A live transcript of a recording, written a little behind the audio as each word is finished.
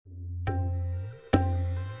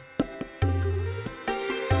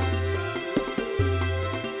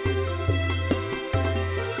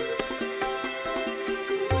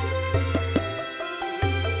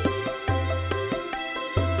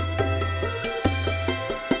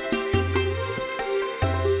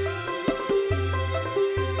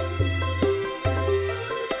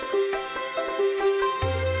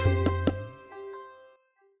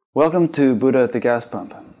Welcome to Buddha at the Gas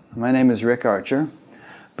Pump. My name is Rick Archer.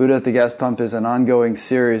 Buddha at the Gas Pump is an ongoing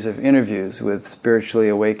series of interviews with spiritually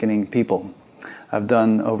awakening people. I've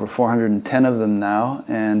done over 410 of them now,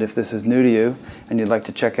 and if this is new to you and you'd like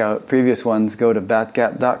to check out previous ones, go to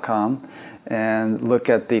batgat.com and look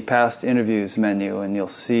at the past interviews menu, and you'll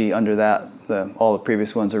see under that all the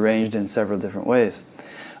previous ones arranged in several different ways.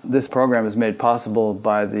 This program is made possible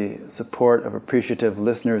by the support of appreciative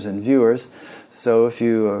listeners and viewers. So if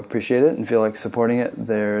you appreciate it and feel like supporting it,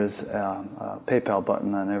 there's a PayPal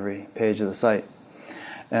button on every page of the site.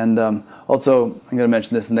 And also, I'm going to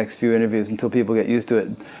mention this in the next few interviews until people get used to it.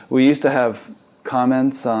 We used to have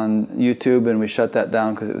comments on YouTube, and we shut that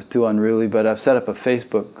down because it was too unruly, but I've set up a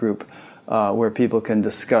Facebook group where people can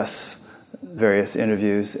discuss various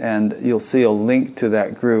interviews, and you'll see a link to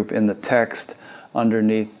that group in the text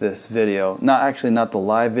underneath this video. Not the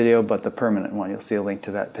live video, but the permanent one. You'll see a link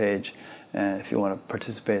to that page if you want to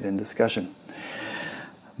participate in discussion.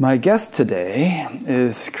 My guest today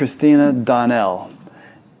is Christina Donnell.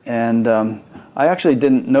 And I actually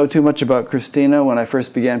didn't know too much about Christina when I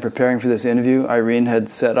first began preparing for this interview. Irene had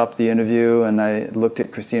set up the interview, and I looked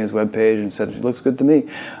at Christina's webpage and said, it looks good to me.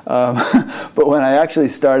 But when I actually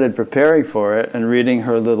started preparing for it and reading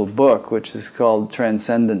her little book, which is called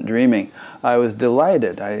Transcendent Dreaming, I was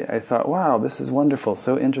delighted. I thought, wow, this is wonderful,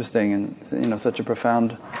 so interesting, and such a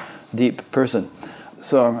profound, deep person.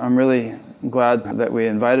 So I'm really glad that we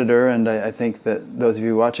invited her, and I think that those of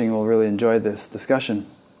you watching will really enjoy this discussion.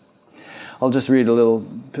 I'll just read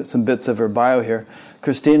some bits of her bio here.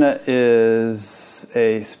 Christina is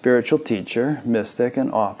a spiritual teacher, mystic,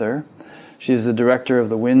 and author. She is the director of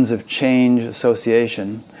the Winds of Change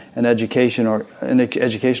Association, an educational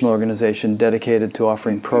organization dedicated to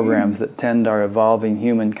offering programs that tend our evolving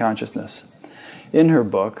human consciousness. In her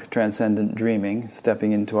book, Transcendent Dreaming,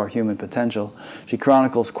 Stepping into Our Human Potential, she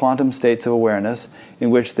chronicles quantum states of awareness in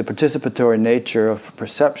which the participatory nature of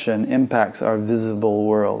perception impacts our visible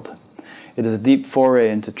world. It is a deep foray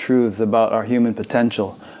into truths about our human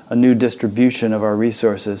potential, a new distribution of our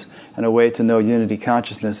resources, and a way to know unity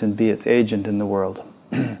consciousness and be its agent in the world.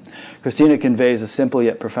 Christina conveys a simple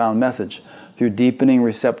yet profound message. Through deepening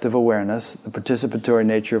receptive awareness, the participatory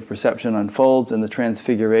nature of perception unfolds and the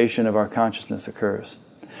transfiguration of our consciousness occurs.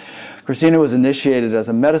 Christina was initiated as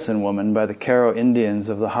a medicine woman by the Caro Indians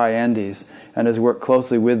of the high Andes and has worked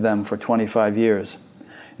closely with them for 25 years.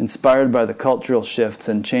 Inspired by the cultural shifts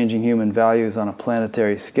and changing human values on a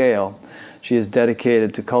planetary scale, she is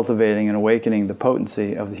dedicated to cultivating and awakening the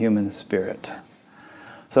potency of the human spirit.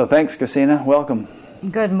 So thanks, Christina. Welcome.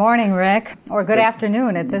 Good morning, Rick, or good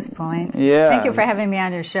afternoon at this point. Yeah. Thank you for having me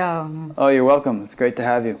on your show. Oh, you're welcome. It's great to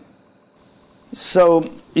have you.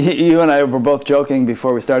 So, you and I were both joking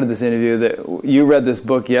before we started this interview that you read this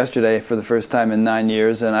book yesterday for the first time in 9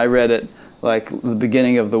 years, and I read it like the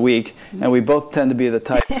beginning of the week, and we both tend to be the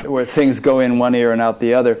type where things go in one ear and out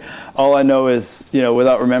the other. All I know is,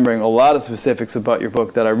 without remembering a lot of specifics about your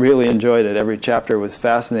book, that I really enjoyed it. Every chapter was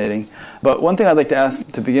fascinating. But one thing I'd like to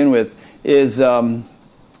ask to begin with is,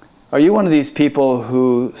 are you one of these people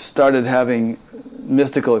who started having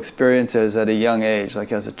mystical experiences at a young age,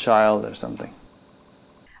 like as a child or something?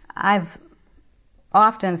 I've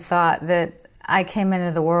often thought that I came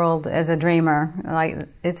into the world as a dreamer. Like,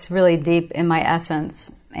 it's really deep in my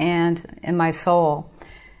essence and in my soul.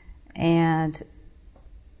 And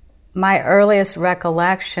my earliest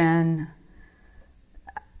recollection,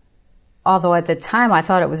 although at the time I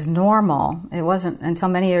thought it was normal, it wasn't until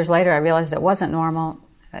many years later I realized it wasn't normal,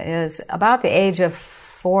 is about the age of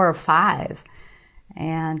 4 or 5.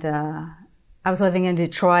 And I was living in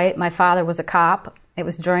Detroit. My father was a cop. It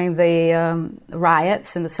was during the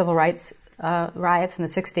riots and the civil rights riots in the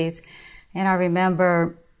 60s. And I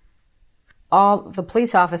remember all the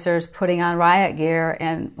police officers putting on riot gear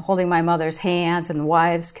and holding my mother's hands, and the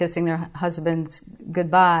wives kissing their husbands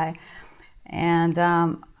goodbye. And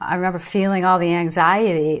I remember feeling all the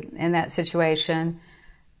anxiety in that situation.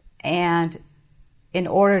 And in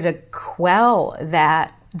order to quell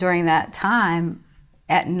that during that time,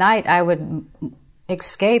 at night I would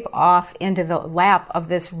escape off into the lap of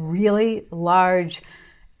this really large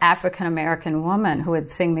African-American woman who would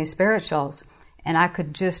sing me spirituals. And I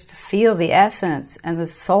could just feel the essence and the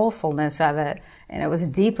soulfulness of it. And it was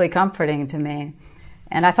deeply comforting to me.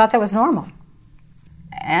 And I thought that was normal.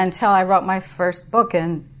 Until I wrote my first book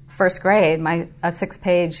in first grade, a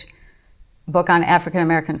 6-page book on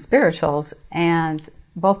African-American spirituals. And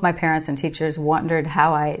both my parents and teachers wondered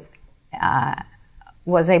how I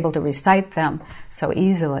was able to recite them so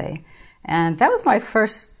easily. And that was my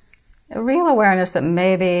first real awareness that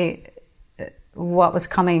maybe what was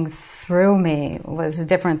coming through me was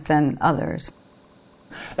different than others.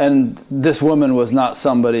 And this woman was not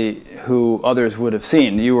somebody who others would have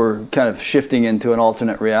seen. You were kind of shifting into an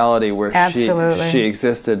alternate reality where she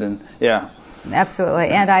existed, and yeah. Absolutely.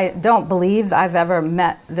 And I don't believe I've ever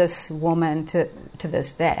met this woman to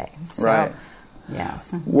this day. So, right.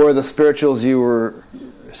 Yes. Were the spirituals you were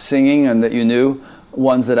singing and that you knew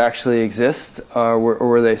ones that actually exist, or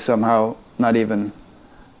were they somehow not even,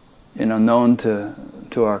 known to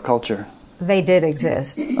our culture? They did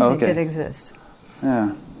exist. Okay. They did exist.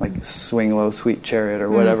 Yeah, like Swing Low, Sweet Chariot,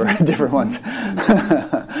 or whatever, different ones.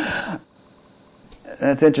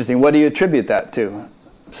 That's interesting. What do you attribute that to?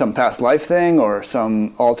 Some past life thing, or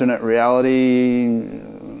some alternate reality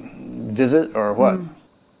visit, or what?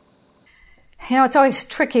 It's always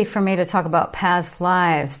tricky for me to talk about past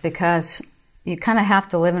lives because you kind of have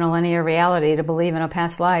to live in a linear reality to believe in a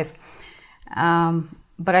past life.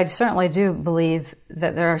 But I certainly do believe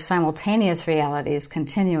that there are simultaneous realities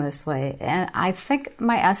continuously. And I think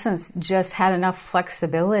my essence just had enough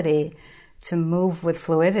flexibility to move with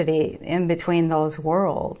fluidity in between those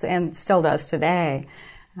worlds, and still does today.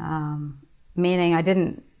 Meaning it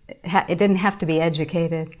didn't have to be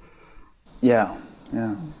educated. Yeah.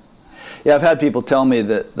 I've had people tell me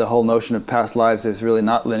that the whole notion of past lives is really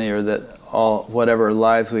not linear, that whatever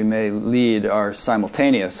lives we may lead are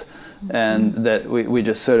simultaneous. And that we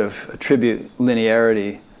just sort of attribute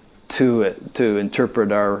linearity to it to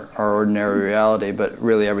interpret our ordinary reality, but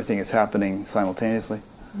really everything is happening simultaneously.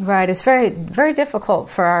 Right. It's very, very difficult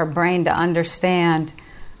for our brain to understand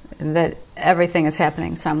that everything is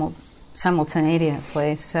happening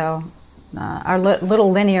simultaneously. So our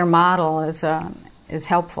little linear model is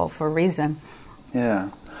helpful for a reason. Yeah.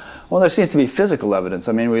 Well, there seems to be physical evidence.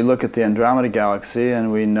 I mean, we look at the Andromeda Galaxy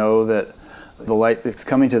and we know that the light that's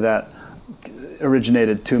coming to that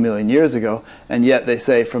originated 2 million years ago, and yet they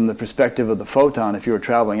say from the perspective of the photon, if you were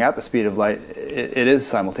traveling at the speed of light, it is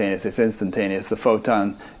simultaneous, it's instantaneous. The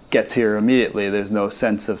photon gets here immediately. There's no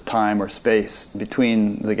sense of time or space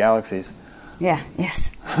between the galaxies. Yeah,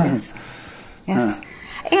 yes.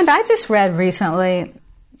 And I just read recently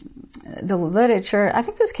the literature, I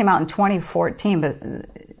think this came out in 2014, but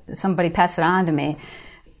somebody passed it on to me.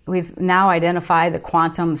 We've now identified the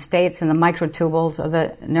quantum states in the microtubules of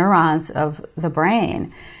the neurons of the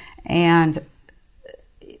brain. And,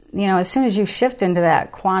 as soon as you shift into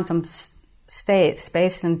that quantum state,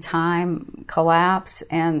 space and time collapse,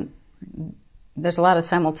 and there's a lot of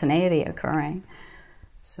simultaneity occurring.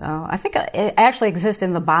 So I think it actually exists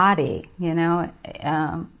in the body, and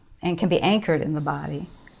can be anchored in the body.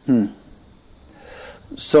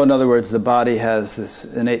 So in other words, the body has this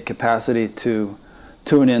innate capacity to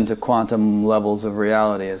tune into quantum levels of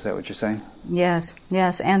reality. Is that what you're saying? Yes.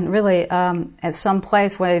 And really, at some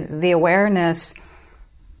place where the awareness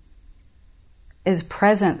is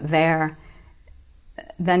present there,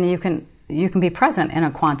 then you can be present in a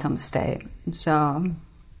quantum state. So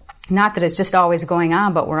not that it's just always going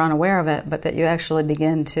on, but we're unaware of it, but that you actually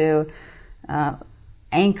begin to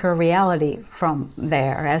anchor reality from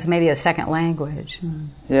there as maybe a second language.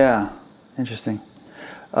 Yeah, interesting.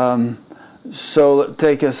 So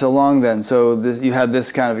take us along then. So you had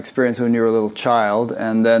this kind of experience when you were a little child,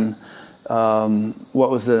 and then what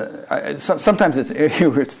was sometimes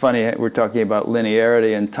it's funny, we're talking about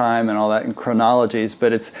linearity and time and all that and chronologies,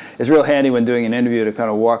 but it's real handy when doing an interview to kind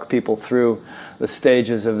of walk people through the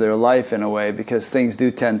stages of their life in a way, because things do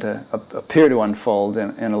tend to appear to unfold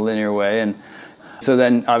in a linear way. And so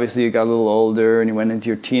then obviously you got a little older and you went into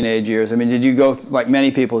your teenage years. I mean, did you go, like many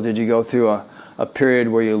people, did you go through a period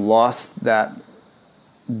where you lost that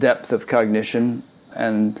depth of cognition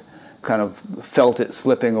and kind of felt it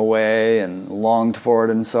slipping away and longed for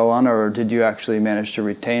it and so on, or did you actually manage to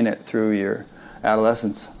retain it through your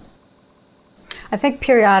adolescence? I think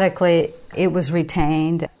periodically it was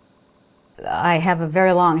retained. I have a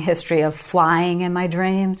very long history of flying in my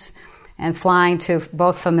dreams and flying to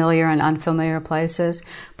both familiar and unfamiliar places.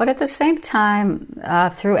 But at the same time,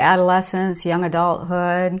 through adolescence, young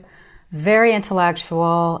adulthood, very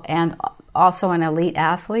intellectual and also an elite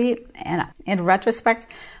athlete. And in retrospect,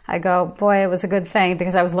 I go, boy, it was a good thing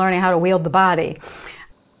because I was learning how to wield the body.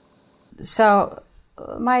 So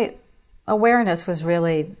my awareness was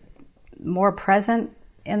really more present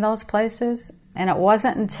in those places. And it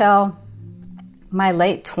wasn't until my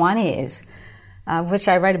late 20s, which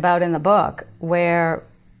I write about in the book, where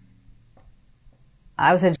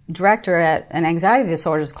I was a director at an anxiety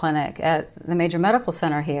disorders clinic at the major medical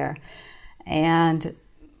center here, and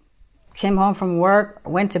came home from work,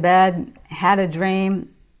 went to bed, had a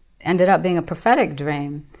dream, ended up being a prophetic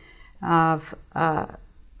dream of a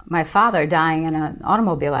my father dying in an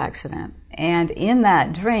automobile accident. And in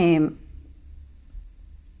that dream,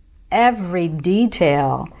 every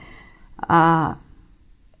detail of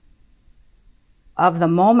the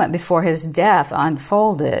moment before his death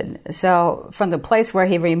unfolded. So from the place where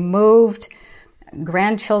he removed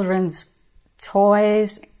grandchildren's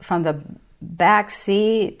toys from the back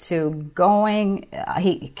seat to going,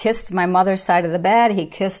 he kissed my mother's side of the bed, he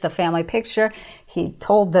kissed a family picture, he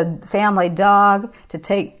told the family dog to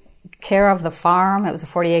take care of the farm, it was a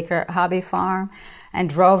 40-acre hobby farm, and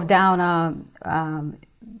drove down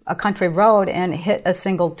a country road and hit a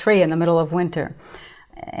single tree in the middle of winter.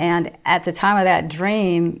 And at the time of that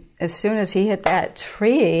dream, as soon as he hit that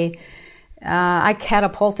tree, I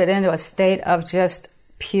catapulted into a state of just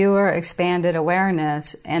pure expanded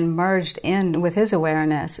awareness and merged in with his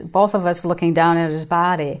awareness, both of us looking down at his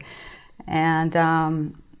body. And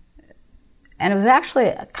it was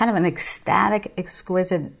actually kind of an ecstatic,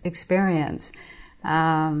 exquisite experience.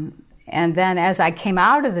 And then as I came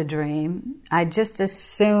out of the dream, I just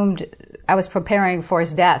assumed I was preparing for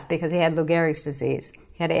his death because he had Lou Gehrig's disease.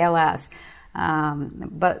 He had ALS.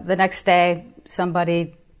 But the next day,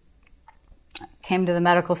 somebody came to the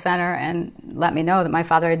medical center and let me know that my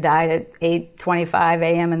father had died at 8:25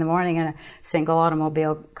 a.m. in the morning in a single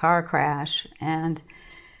automobile car crash. And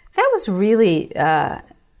that was really,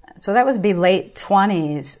 so that would be late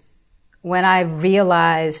 20s when I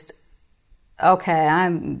realized, okay,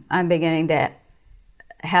 I'm beginning to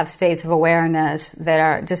have states of awareness that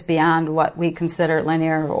are just beyond what we consider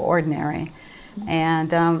linear or ordinary.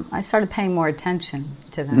 And I started paying more attention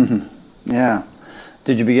to them. Mm-hmm. Yeah.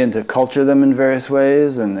 Did you begin to culture them in various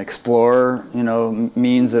ways and explore,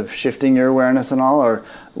 means of shifting your awareness and all, or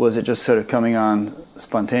was it just sort of coming on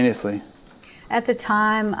spontaneously? At the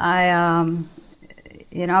time, I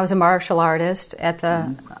was a martial artist at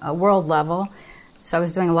the world level, so I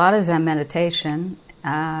was doing a lot of Zen meditation,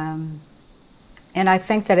 and I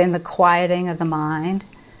think that in the quieting of the mind,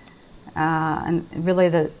 and really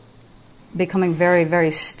the becoming very, very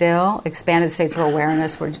still, expanded states of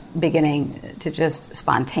awareness were beginning to just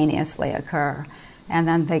spontaneously occur. And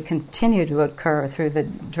then they continue to occur through the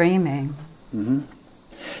dreaming. Mm-hmm.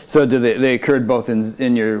 So they occurred both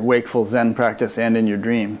in your wakeful Zen practice and in your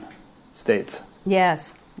dream states?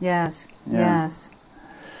 Yes. Kind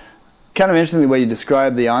of interesting the way you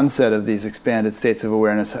described the onset of these expanded states of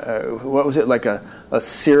awareness. What was it, like a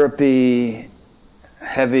syrupy,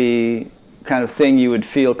 heavy kind of thing you would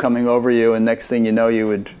feel coming over you, and next thing you know, you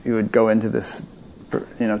would go into this,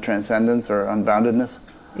 transcendence or unboundedness?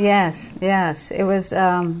 Yes. It was,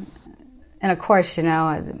 and of course,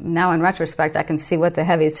 now in retrospect, I can see what the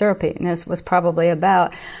heavy syrupiness was probably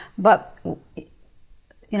about. But,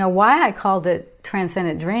 why I called it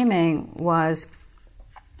transcendent dreaming was,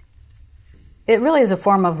 it really is a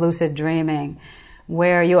form of lucid dreaming,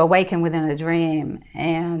 where you awaken within a dream.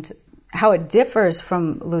 And how it differs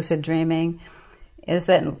from lucid dreaming is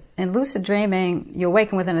that in lucid dreaming, you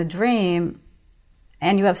awaken within a dream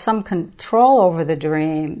and you have some control over the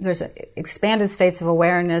dream. There's expanded states of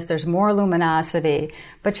awareness, there's more luminosity,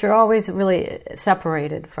 but you're always really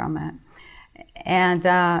separated from it. And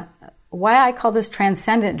why I call this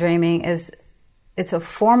transcendent dreaming is it's a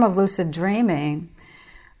form of lucid dreaming,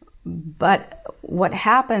 but what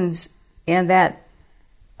happens in that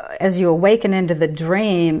as you awaken into the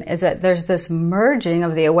dream is that there's this merging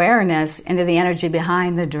of the awareness into the energy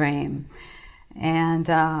behind the dream. And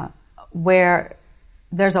where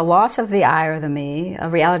there's a loss of the I or the me, a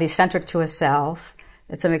reality centric to a self.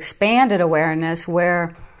 It's an expanded awareness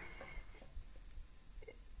where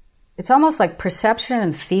it's almost like perception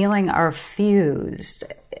and feeling are fused.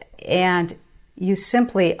 And you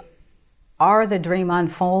simply are the dream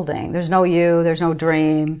unfolding. There's no you, there's no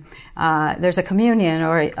dream. There's a communion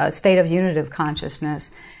or a state of unitive consciousness.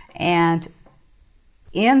 And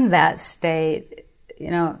in that state,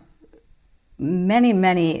 many,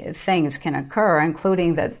 many things can occur,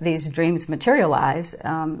 including that these dreams materialize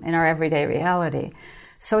in our everyday reality.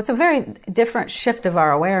 So it's a very different shift of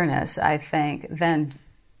our awareness, I think, than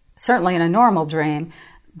certainly in a normal dream,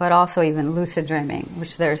 but also even lucid dreaming,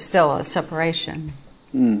 which there's still a separation.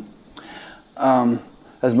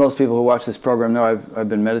 As most people who watch this program know, I've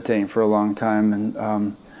been meditating for a long time,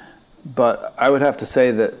 and but I would have to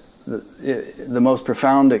say that the most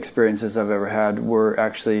profound experiences I've ever had were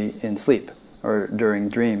actually in sleep or during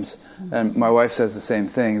dreams. Mm-hmm. And my wife says the same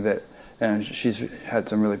thing, and she's had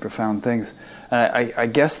some really profound things. And I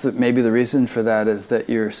guess that maybe the reason for that is that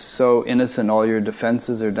you're so innocent, all your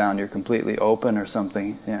defenses are down, you're completely open or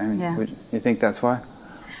something. You think that's why?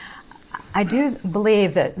 I do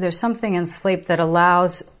believe that there's something in sleep that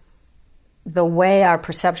allows the way our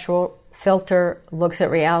perceptual filter looks at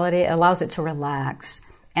reality allows it to relax.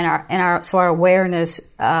 So our awareness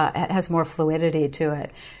has more fluidity to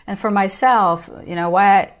it. And for myself,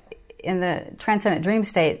 why in the transcendent dream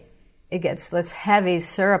state it gets this heavy,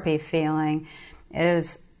 syrupy feeling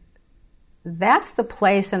is that's the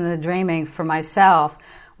place in the dreaming for myself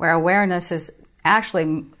where awareness is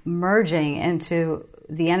actually merging into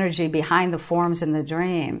the energy behind the forms in the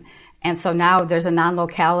dream. And so now there's a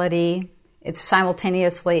non-locality. It's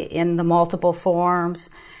simultaneously in the multiple forms.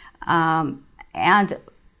 And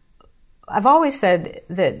I've always said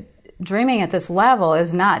that dreaming at this level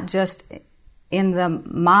is not just in the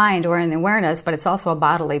mind or in the awareness, but it's also a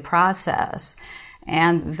bodily process.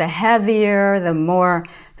 And the heavier, the more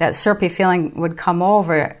that syrupy feeling would come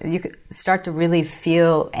over, you could start to really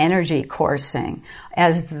feel energy coursing,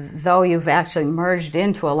 as though you've actually merged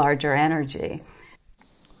into a larger energy.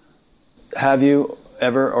 Have you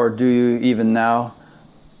ever, or do you even now,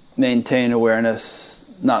 maintain awareness,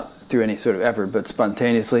 not through any sort of effort, but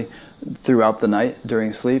spontaneously throughout the night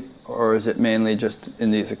during sleep? Or is it mainly just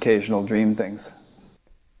in these occasional dream things?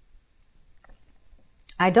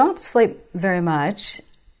 I don't sleep very much,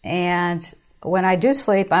 and when I do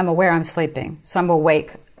sleep, I'm aware I'm sleeping. So I'm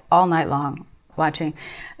awake all night long watching.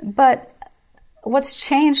 But what's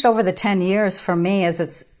changed over the 10 years for me is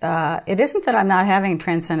it isn't that I'm not having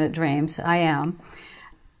transcendent dreams. I am.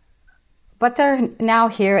 But they're now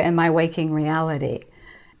here in my waking reality.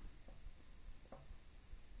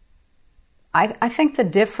 I think the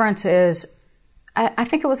difference is, I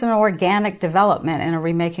think it was an organic development in a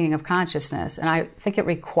remaking of consciousness, and I think it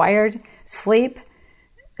required sleep,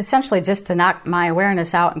 essentially just to knock my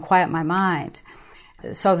awareness out and quiet my mind,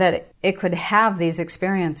 so that it could have these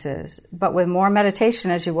experiences. But with more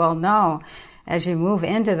meditation, as you well know, as you move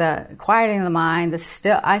into the quieting of the mind,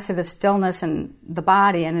 I see the stillness in the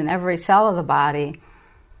body and in every cell of the body.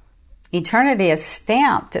 Eternity is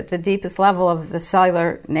stamped at the deepest level of the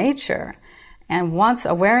cellular nature. And once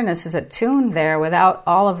awareness is attuned there without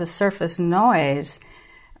all of the surface noise,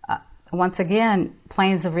 once again,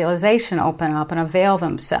 planes of realization open up and avail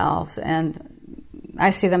themselves. And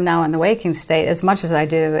I see them now in the waking state as much as I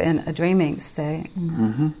do in a dreaming state.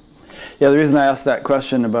 Mm-hmm. Yeah, the reason I asked that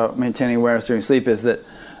question about maintaining awareness during sleep is that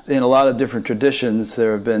in a lot of different traditions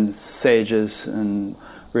there have been sages and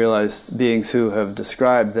realized beings who have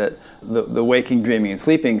described that the waking, dreaming, and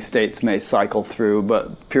sleeping states may cycle through,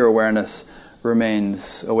 but pure awareness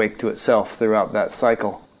remains awake to itself throughout that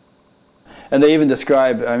cycle. And they even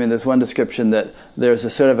describe, there's one description that there's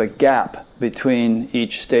a sort of a gap between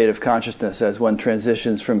each state of consciousness as one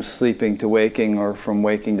transitions from sleeping to waking or from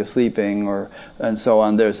waking to sleeping and so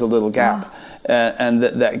on. There's a little gap. And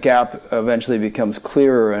that gap eventually becomes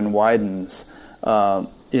clearer and widens, and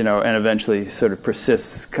eventually sort of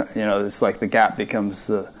persists. It's like the gap becomes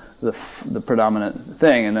the predominant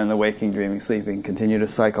thing, and then the waking, dreaming, sleeping continue to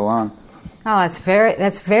cycle on. Oh, that's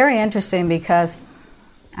very interesting, because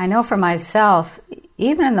I know for myself,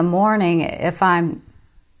 even in the morning, if I'm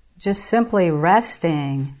just simply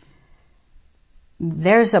resting,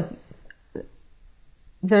 there's a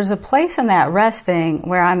place in that resting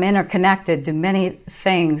where I'm interconnected to many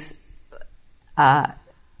things at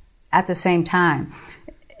the same time.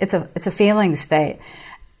 It's a feeling state,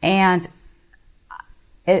 and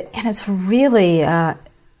it's really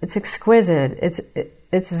it's exquisite.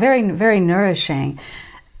 It's very, very nourishing.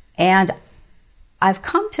 And I've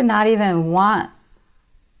come to not even want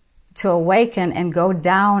to awaken and go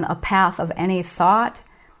down a path of any thought,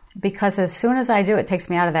 because as soon as I do, it takes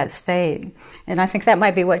me out of that state. And I think that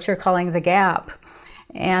might be what you're calling the gap.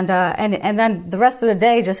 And then the rest of the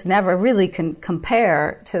day just never really can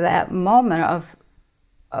compare to that moment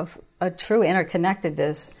of a true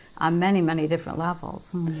interconnectedness on many, many different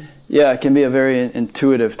levels. Yeah, it can be a very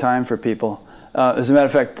intuitive time for people. As a matter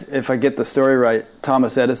of fact, if I get the story right,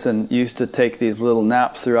 Thomas Edison used to take these little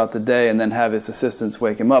naps throughout the day and then have his assistants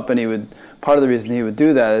wake him up. And part of the reason he would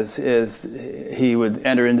do that is he would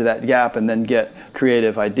enter into that gap and then get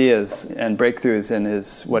creative ideas and breakthroughs in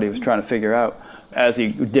what he was trying to figure out as he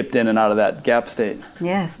dipped in and out of that gap state.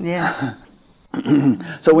 Yes.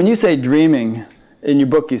 So when you say dreaming, in your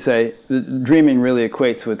book you say dreaming really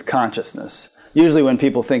equates with consciousness. Usually when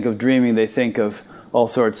people think of dreaming, they think of all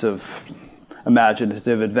sorts of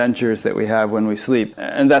imaginative adventures that we have when we sleep.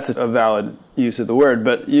 And that's a valid use of the word,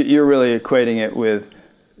 but you're really equating it with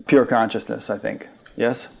pure consciousness, I think.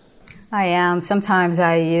 Yes? I am. Sometimes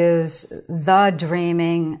I use the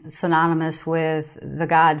dreaming synonymous with the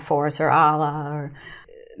God force or Allah, or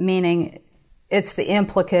meaning it's the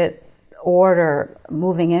implicate order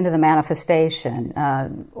moving into the manifestation,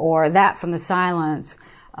 or that from the silence.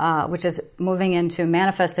 which is moving into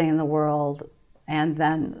manifesting in the world and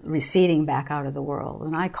then receding back out of the world.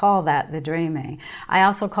 And I call that the dreaming. I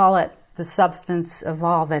also call it the substance of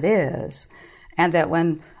all that is, and that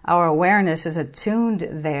when our awareness is attuned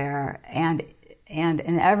there and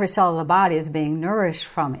in every cell of the body is being nourished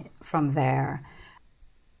from there,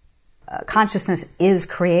 consciousness is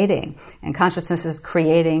creating, and consciousness is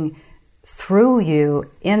creating through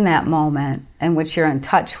you in that moment in which you're in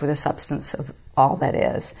touch with the substance of all that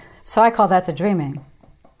is. So I call that the dreaming.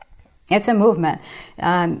 It's a movement.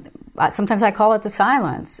 Sometimes I call it the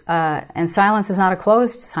silence, and silence is not a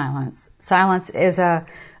closed silence. Silence is a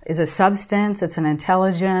substance, it's an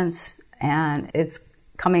intelligence, and it's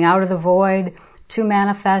coming out of the void to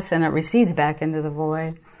manifest, and it recedes back into the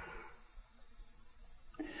void.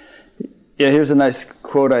 Yeah, here's a nice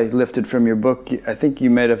quote I lifted from your book. I think you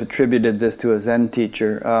may have attributed this to a Zen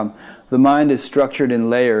teacher. The mind is structured in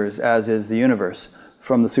layers, as is the universe,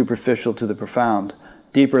 from the superficial to the profound.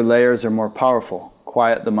 Deeper layers are more powerful.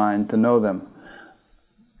 Quiet the mind to know them.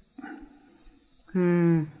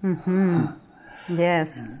 Mm-hmm.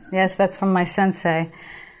 Yes, that's from my sensei.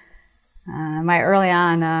 My early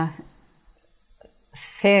on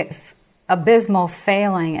abysmal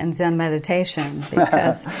failing in Zen meditation,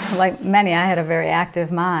 because like many, I had a very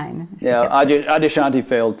active mind. Yeah, Adyashanti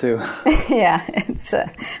failed too. Yeah, and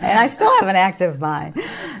I still have an active mind.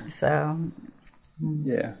 So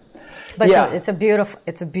yeah, but it's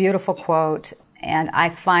a beautiful quote, and I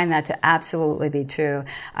find that to absolutely be true.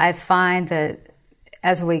 I find that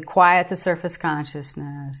as we quiet the surface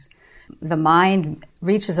consciousness, the mind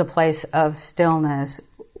reaches a place of stillness.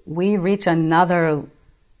 We reach another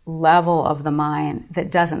level of the mind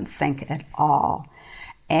that doesn't think at all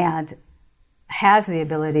and has the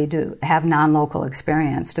ability to have non-local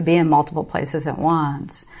experience, to be in multiple places at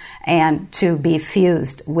once and to be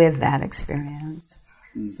fused with that experience.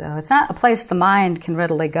 So it's not a place the mind can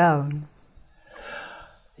readily go.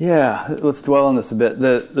 Yeah, let's dwell on this a bit.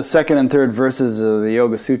 The second and third verses of the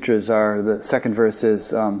Yoga Sutras are, the second verse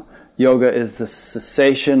is, yoga is the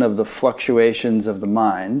cessation of the fluctuations of the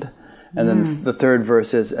mind. And then the third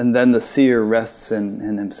verse is, and then the seer rests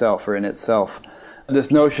in himself or in itself.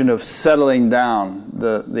 This notion of settling down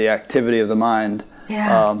the activity of the mind.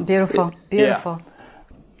 Yeah, beautiful. Yeah.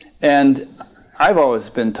 And I've always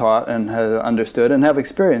been taught and have understood and have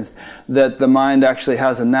experienced that the mind actually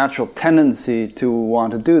has a natural tendency to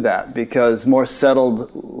want to do that, because more settled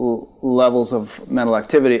levels of mental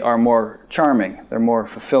activity are more charming, they're more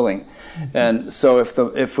fulfilling. Mm-hmm. And so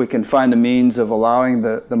if we can find a means of allowing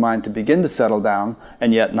the mind to begin to settle down,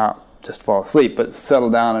 and yet not just fall asleep, but settle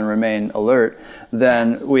down and remain alert,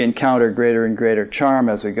 then we encounter greater and greater charm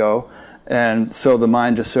as we go. And so the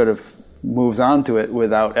mind just sort of moves on to it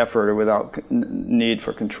without effort or without need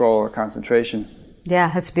for control or concentration.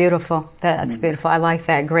 Yeah, that's beautiful. That's beautiful. I like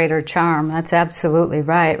that, greater charm. That's absolutely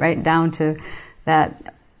right down to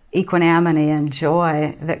that equanimity and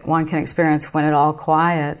joy that one can experience when it all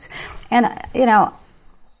quiets. And,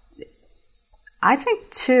 I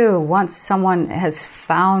think, too, once someone has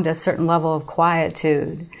found a certain level of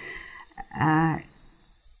quietude,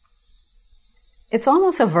 it's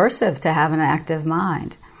almost aversive to have an active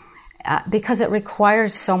mind. Because it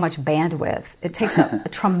requires so much bandwidth. It takes a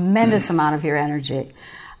tremendous amount of your energy.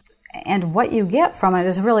 And what you get from it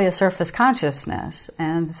is really a surface consciousness.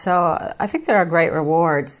 And so I think there are great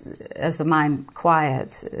rewards as the mind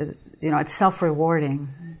quiets. It's self-rewarding.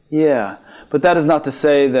 Yeah, but that is not to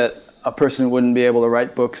say that a person wouldn't be able to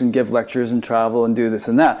write books and give lectures and travel and do this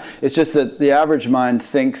and that. It's just that the average mind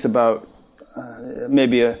thinks about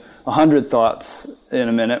maybe 100 thoughts in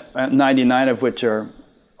a minute, 99 of which are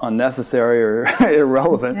unnecessary or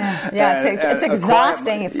irrelevant. Yeah, it's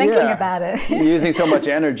exhausting thinking about it. Using so much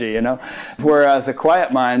energy, Whereas a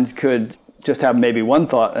quiet mind could just have maybe one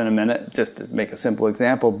thought in a minute, just to make a simple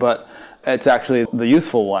example, but it's actually the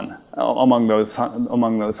useful one among those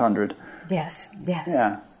 100. Yes.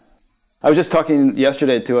 Yeah. I was just talking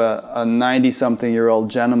yesterday to a 90-something-year-old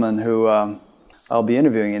gentleman who I'll be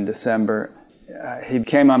interviewing in December. He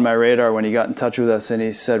came on my radar when he got in touch with us, and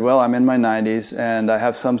he said, well, I'm in my 90s and I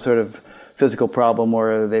have some sort of physical problem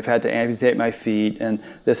where they've had to amputate my feet and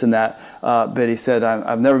this and that. But he said,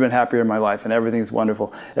 I've never been happier in my life and everything's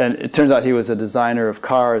wonderful. And it turns out he was a designer of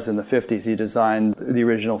cars in the 50s. He designed the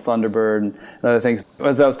original Thunderbird and other things.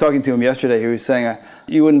 As I was talking to him yesterday, he was saying,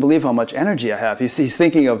 you wouldn't believe how much energy I have. He's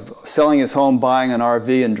thinking of selling his home, buying an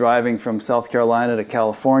RV, and driving from South Carolina to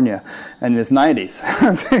California in his 90s.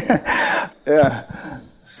 Yeah.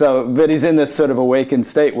 So, but he's in this sort of awakened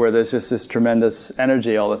state where there's just this tremendous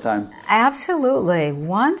energy all the time. Absolutely.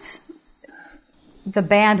 Once the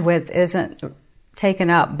bandwidth isn't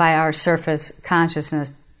taken up by our surface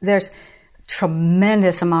consciousness. There's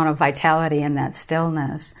tremendous amount of vitality in that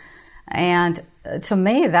stillness. And to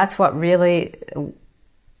me, that's what really,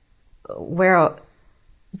 where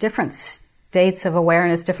different states of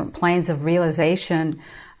awareness, different planes of realization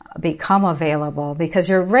become available, because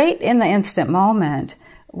you're right in the instant moment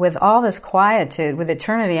with all this quietude, with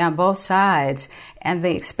eternity on both sides, and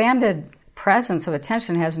the expanded presence of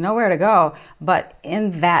attention has nowhere to go but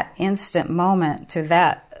in that instant moment to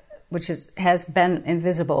that which has been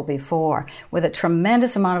invisible before, with a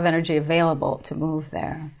tremendous amount of energy available to move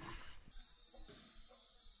there.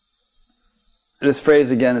 This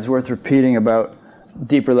phrase, again, is worth repeating about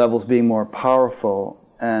deeper levels being more powerful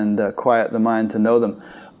and quiet the mind to know them.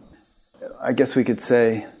 I guess we could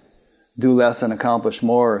say, do less and accomplish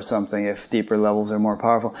more or something if deeper levels are more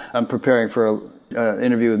powerful. I'm preparing for an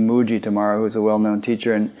interview with Mooji tomorrow, who's a well-known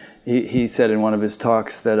teacher, and he said in one of his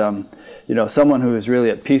talks that someone who is really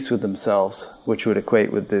at peace with themselves, which would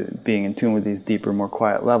equate with being in tune with these deeper, more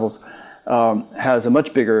quiet levels, has a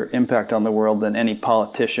much bigger impact on the world than any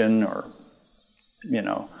politician or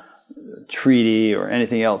treaty or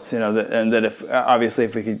anything else. And that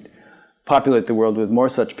if we could populate the world with more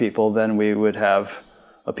such people, then we would have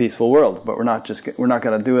a peaceful world. But we're not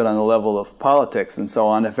going to do it on the level of politics and so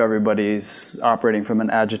on if everybody's operating from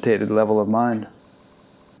an agitated level of mind.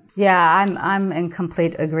 Yeah, I'm in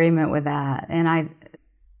complete agreement with that. And I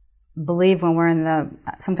believe when we're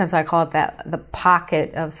sometimes I call it the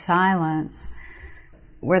pocket of silence,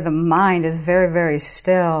 where the mind is very, very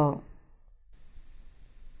still,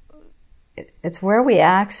 it's where we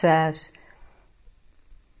access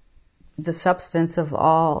the substance of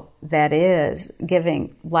all that is,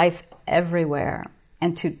 giving life everywhere.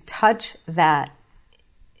 And to touch that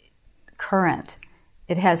current,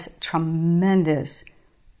 it has tremendous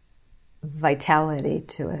vitality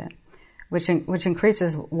to it, which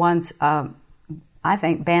increases one's, I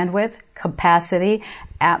think, bandwidth, capacity,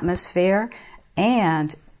 atmosphere,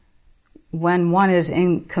 and when one is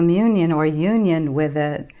in communion or union with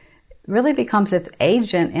it, really becomes its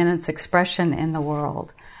agent in its expression in the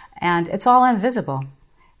world. And it's all invisible.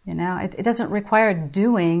 It doesn't require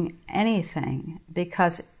doing anything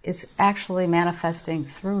because it's actually manifesting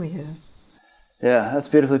through you. Yeah, that's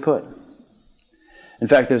beautifully put. In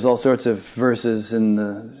fact, there's all sorts of verses in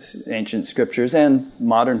the ancient scriptures and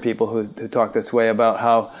modern people who talk this way about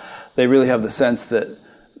how they really have the sense that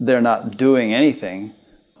they're not doing anything.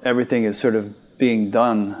 Everything is sort of being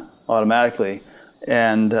done automatically,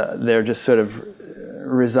 and they're just sort of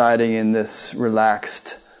residing in this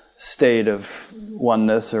relaxed state of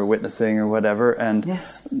oneness or witnessing or whatever, and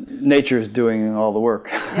yes, nature is doing all the work.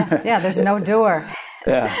 Yeah, there's no doer.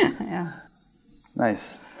 Yeah. Yeah.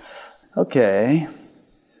 Nice. Okay.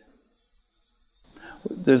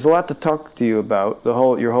 There's a lot to talk to you about,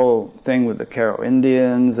 your whole thing with the Karo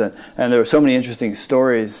Indians, and there were so many interesting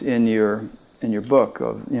stories in your book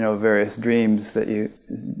of various dreams that you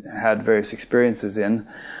had various experiences in.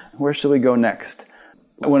 Where should we go next?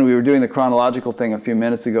 When we were doing the chronological thing a few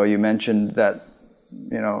minutes ago, you mentioned that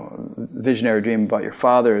visionary dream about your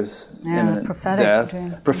father's imminent prophetic death.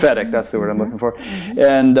 Dream. Prophetic, that's the word I'm looking for. Mm-hmm.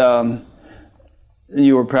 And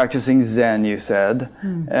you were practicing Zen, you said.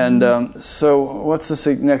 Mm-hmm. And so what's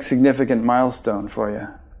the next significant milestone for you?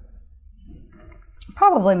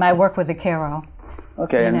 Probably my work with the Karo.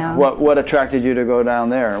 Okay, and what attracted you to go down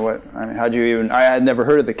there? I had never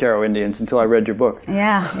heard of the Karo Indians until I read your book.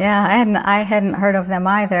 Yeah, I hadn't heard of them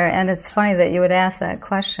either, and it's funny that you would ask that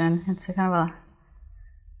question. It's a kind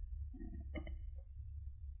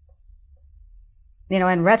of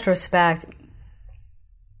in retrospect,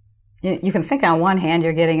 you can think on one hand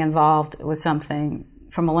you're getting involved with something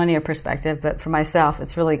from a linear perspective, but for myself,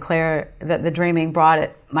 it's really clear that the dreaming brought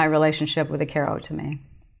my relationship with the Karo to me.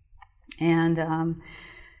 And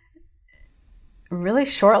really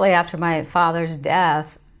shortly after my father's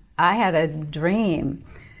death, I had a dream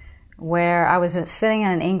where I was sitting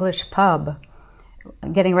in an English pub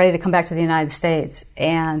getting ready to come back to the United States,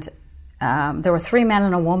 and there were 3 men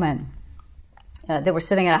and a woman that were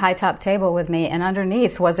sitting at a high-top table with me, and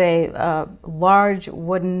underneath was a large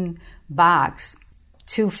wooden box,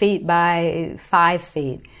 2 feet by 5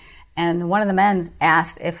 feet. And one of the men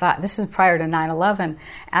asked this is prior to 9/11,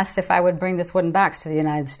 asked if I would bring this wooden box to the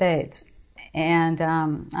United States. And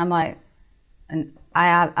I'm like,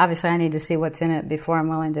 I need to see what's in it before I'm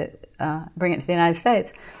willing to bring it to the United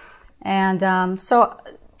States. And so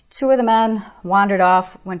 2 of the men wandered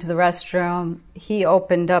off, went to the restroom. He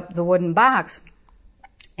opened up the wooden box.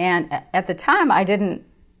 And at the time, I didn't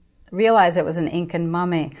realize it was an Incan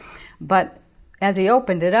mummy. But as he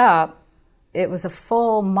opened it up, it was a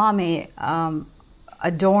full mummy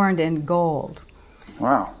adorned in gold.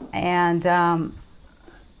 Wow. And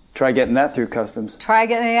try getting that through customs.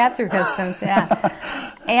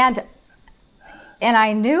 Yeah. And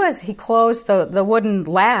I knew as he closed the wooden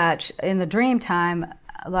latch in the dream time,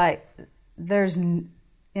 like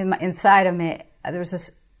inside of me, there was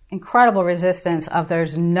this incredible resistance of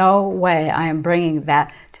there's no way I am bringing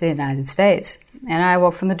that to the United States. And I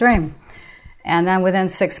woke from the dream. And then within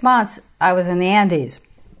 6 months, I was in the Andes,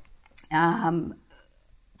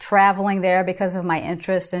 traveling there because of my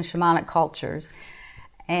interest in shamanic cultures,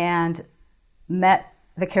 and met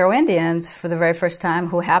the Q'ero Indians for the very first time,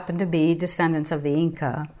 who happened to be descendants of the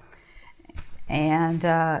Inca. And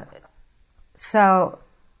so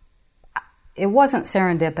it wasn't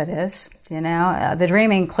serendipitous, the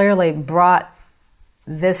dreaming clearly brought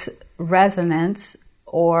this resonance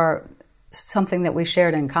or something that we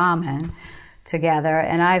shared in common together.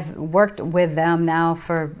 And I've worked with them now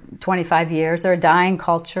for 25 years. They're a dying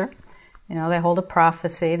culture. They hold a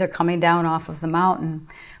prophecy. They're coming down off of the mountain.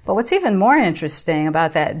 But what's even more interesting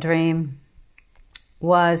about that dream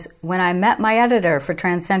was when I met my editor for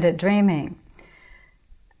Transcendent Dreaming.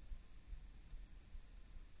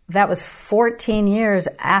 That was 14 years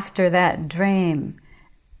after that dream.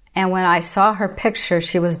 And when I saw her picture,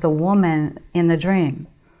 she was the woman in the dream.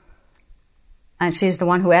 And she's the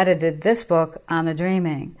one who edited this book on the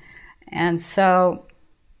dreaming. And so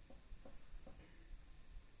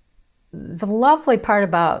the lovely part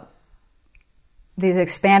about these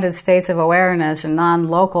expanded states of awareness and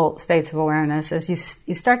non-local states of awareness is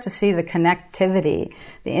you start to see the connectivity,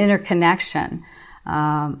 the interconnection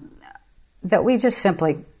that we just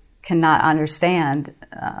simply cannot understand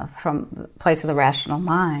from the place of the rational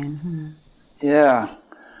mind. Yeah.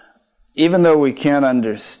 Even though we can't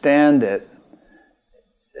understand it,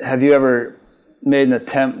 have you ever made an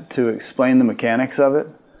attempt to explain the mechanics of it?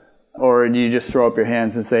 Or do you just throw up your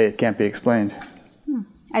hands and say it can't be explained?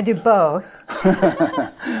 I do both.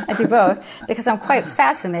 I do both because I'm quite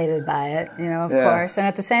fascinated by it, of course. And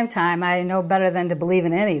at the same time, I know better than to believe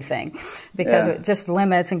in anything because it just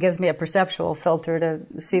limits and gives me a perceptual filter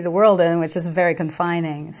to see the world in, which is very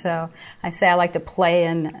confining. So I say I like to play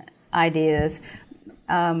in ideas.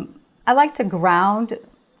 I like to ground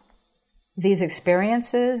these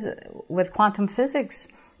experiences with quantum physics,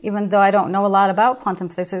 even though I don't know a lot about quantum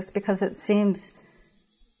physics, because it seems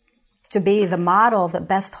to be the model that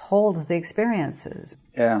best holds the experiences.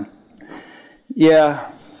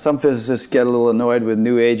 Yeah, some physicists get a little annoyed with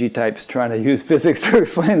new agey types trying to use physics to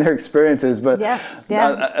explain their experiences, but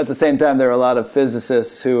at the same time there are a lot of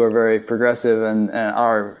physicists who are very progressive and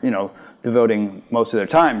are, devoting most of their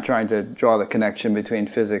time trying to draw the connection between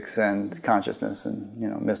physics and consciousness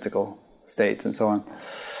and, mystical states and so on.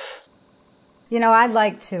 I'd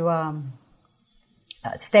like to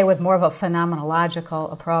stay with more of a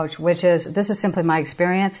phenomenological approach, which is, this is simply my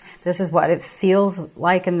experience. This is what it feels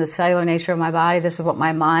like in the cellular nature of my body. This is what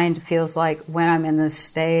my mind feels like when I'm in this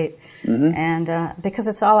state. Mm-hmm. And because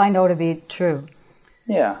it's all I know to be true.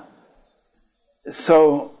 Yeah.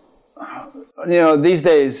 So, these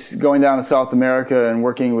days, going down to South America and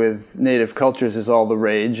working with native cultures is all the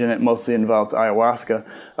rage, and it mostly involves ayahuasca.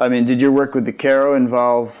 I mean, did your work with the Q'ero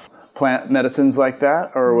involve plant medicines like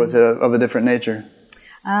that, or was it of a different nature?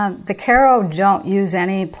 The Q'ero don't use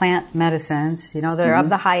any plant medicines. They're of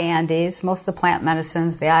the high Andes. Most of the plant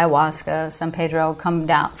medicines, the ayahuasca, San Pedro, come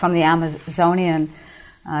down from the Amazonian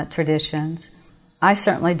traditions. I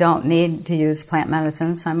certainly don't need to use plant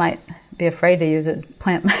medicines. I might be afraid to use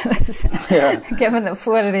plant medicine, given the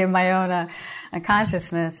fluidity of my own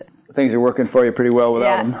consciousness. Things are working for you pretty well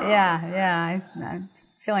without them. I'm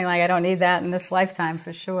feeling like I don't need that in this lifetime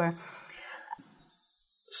for sure.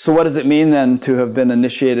 So what does it mean then to have been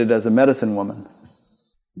initiated as a medicine woman?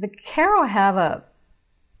 The Q'ero have a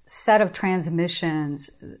set of transmissions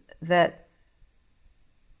that,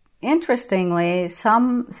 interestingly,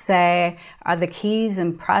 some say are the keys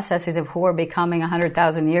and processes of who are becoming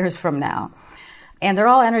 100,000 years from now. And they're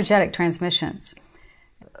all energetic transmissions.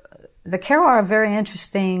 The Q'ero are very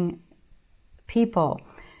interesting people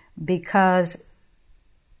because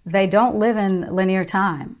they don't live in linear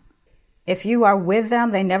time. If you are with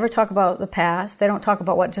them, they never talk about the past. They don't talk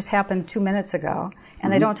about what just happened 2 minutes ago.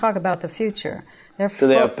 And they don't talk about the future. Do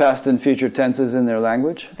they have past and future tenses in their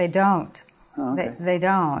language? They don't. Oh, okay. They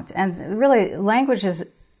don't. And really, language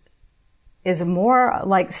is more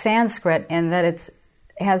like Sanskrit in that it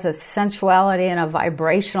has a sensuality and a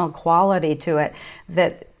vibrational quality to it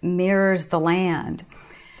that mirrors the land.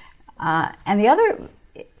 And the other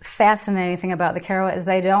fascinating thing about the Q'ero is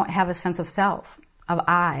they don't have a sense of self, of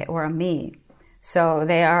I or a me. So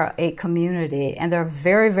they are a community, and they're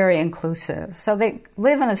very, very inclusive. So they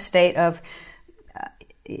live in a state of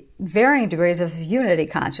varying degrees of unity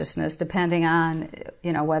consciousness, depending on,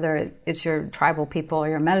 whether it's your tribal people or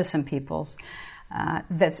your medicine peoples.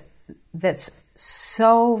 That's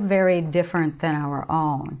so very different than our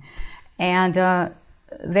own. And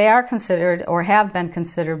they are considered, or have been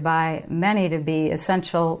considered by many, to be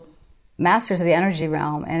essential masters of the energy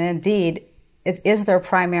realm. And indeed, it is their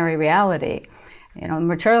primary reality.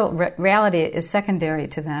 Material reality is secondary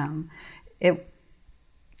to them.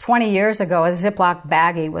 20 years ago, a Ziploc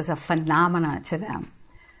baggie was a phenomenon to them.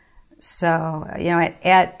 So,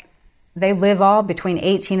 they live all between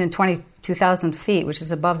 18 and 22,000 feet, which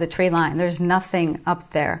is above the tree line. There's nothing up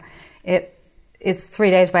there. It's 3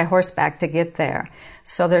 days by horseback to get there.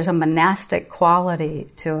 So there's a monastic quality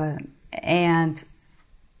to it. And,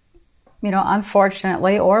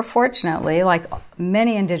 unfortunately or fortunately, like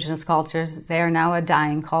many indigenous cultures, they are now a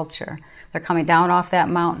dying culture. They're coming down off that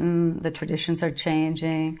mountain, the traditions are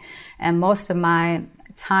changing, and most of my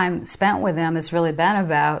time spent with them has really been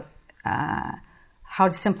about how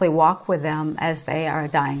to simply walk with them as they are a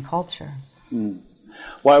dying culture.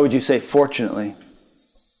 Why would you say fortunately?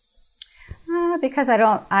 Because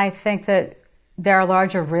I think that there are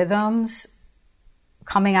larger rhythms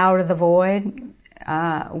coming out of the void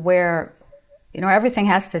where, everything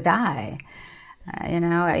has to die.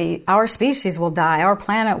 Our species will die, our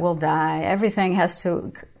planet will die, everything has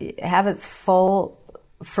to have its full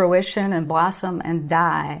fruition and blossom and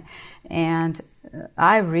die. And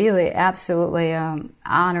I really absolutely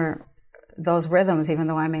honor those rhythms, even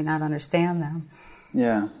though I may not understand them.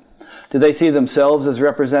 Yeah. Do they see themselves as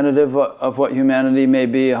representative of what humanity may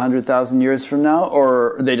be 100,000 years from now,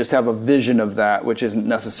 or they just have a vision of that, which isn't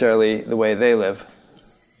necessarily the way they live?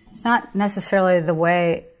 It's not necessarily the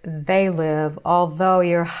way they live, although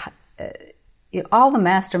all the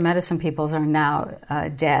master medicine peoples are now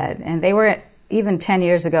dead. And they were, even 10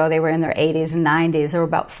 years ago, they were in their 80s and 90s. There were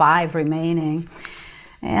about 5 remaining.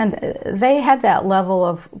 And they had that level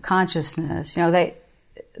of consciousness.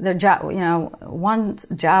 Their job, one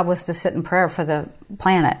job was to sit in prayer for the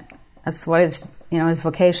planet. That's what his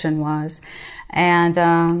vocation was.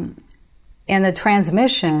 And the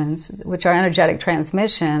transmissions, which are energetic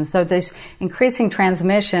transmissions, though these increasing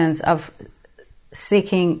transmissions of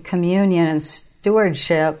seeking communion and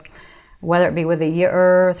stewardship, whether it be with the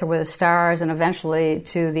earth or with the stars, and eventually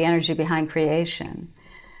to the energy behind creation.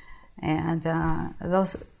 And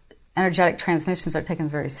those energetic transmissions are taken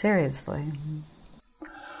very seriously.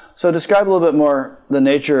 So describe a little bit more the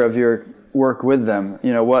nature of your work with them.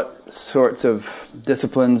 What sorts of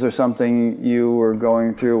disciplines or something you were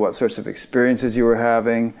going through, what sorts of experiences you were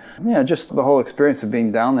having. Yeah, just the whole experience of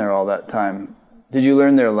being down there all that time. Did you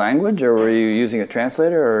learn their language, or were you using a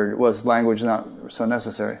translator, or was language not so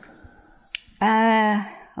necessary? A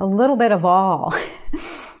little bit of all.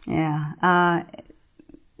 Yeah.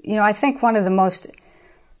 I think one of the most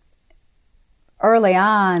early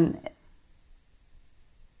on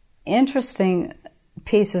interesting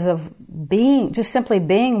pieces of simply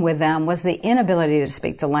being with them was the inability to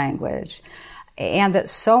speak the language, and that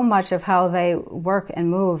so much of how they work and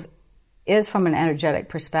move is from an energetic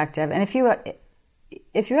perspective. And if you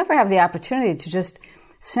ever have the opportunity to just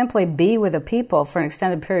simply be with a people for an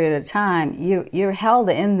extended period of time, you're held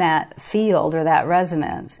in that field or that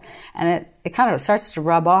resonance, and it kind of starts to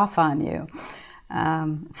rub off on you.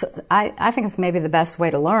 So I think it's maybe the best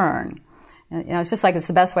way to learn. It's just like it's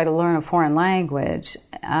the best way to learn a foreign language.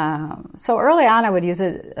 So early on, I would use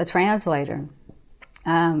a translator.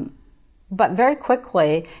 But very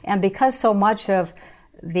quickly, and because so much of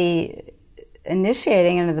the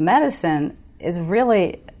initiating into the medicine is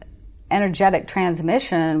really energetic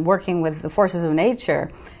transmission, working with the forces of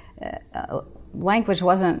nature, language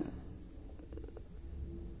wasn't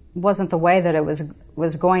the way that it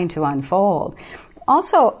was going to unfold.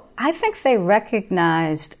 Also, I think they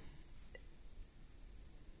recognized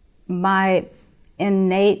my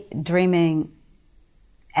innate dreaming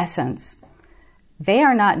essence. They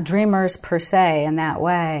are not dreamers per se in that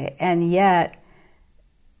way, and yet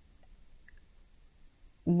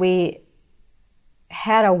we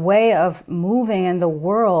had a way of moving in the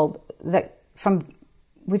world that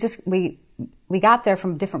we got there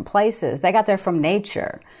from different places. They got there from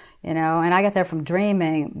nature, and I got there from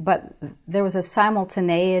dreaming, but there was a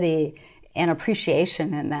simultaneity and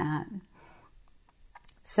appreciation in that.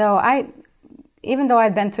 So even though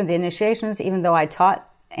I've been through the initiations, even though I taught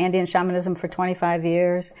Andean shamanism for 25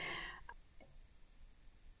 years,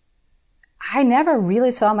 I never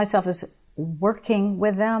really saw myself as working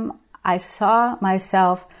with them. I saw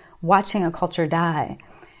myself watching a culture die.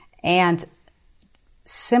 And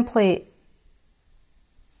simply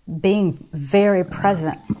being very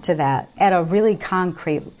present to that at a really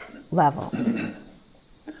concrete level.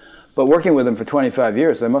 But working with them for 25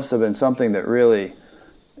 years, there must have been something that really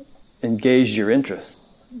engaged your interest.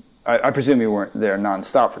 I presume you weren't there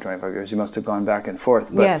nonstop for 25 years. You must have gone back and forth.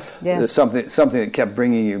 But yes. There's something that kept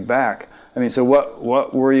bringing you back. I mean, so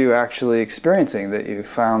what were you actually experiencing that you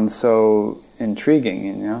found so intriguing?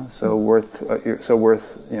 You know, so worth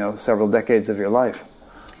several decades of your life.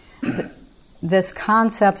 This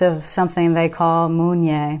concept of something they call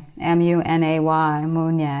Munye, M-U-N-A-Y,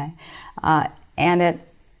 Munye, and it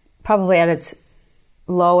probably at its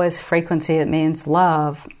lowest frequency it means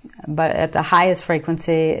love, but at the highest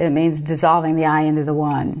frequency it means dissolving the I into the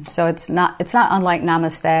one. So it's not unlike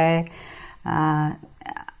Namaste.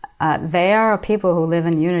 They are people who live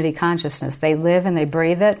in unity consciousness. They live and they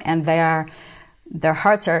breathe it, and their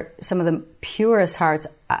hearts are some of the purest hearts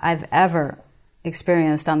I've ever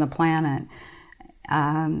experienced on the planet.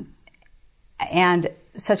 And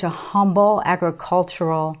such a humble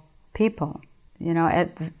agricultural people. You know,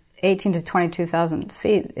 at 18 to 22,000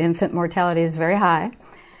 feet, infant mortality is very high,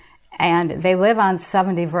 and they live on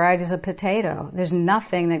 70 varieties of potato. There's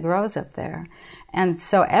nothing that grows up there, and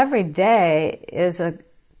so every day is a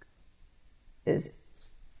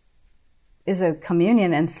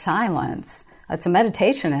communion in silence. It's a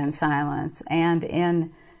meditation in silence and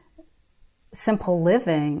in simple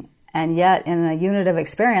living, and yet in a unitive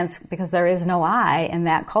experience, because there is no I in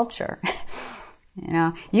that culture. You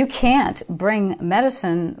know, you can't bring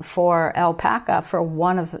medicine for alpaca for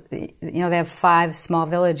one of the, they have 5 small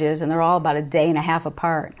villages and they're all about a day and a half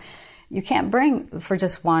apart. You can't bring for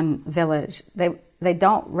just one village. They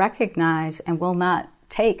don't recognize and will not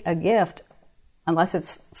take a gift unless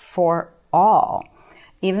it's for all.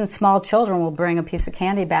 Even small children will bring a piece of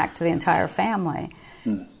candy back to the entire family.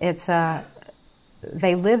 It's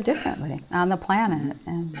they live differently on the planet.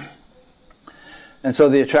 And so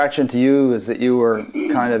the attraction to you is that you were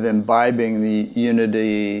kind of imbibing the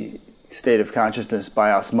unity state of consciousness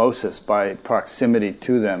by osmosis, by proximity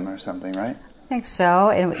to them or something, right? I think so.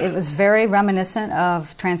 It was very reminiscent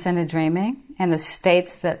of transcendent dreaming and the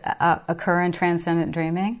states that occur in transcendent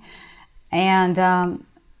dreaming. And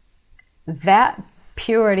that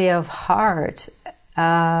purity of heart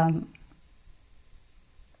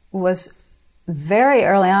was very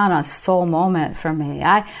early on a soul moment for me.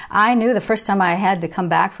 I knew the first time I had to come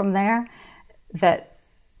back from there that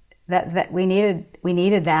we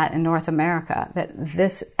needed that in North America, that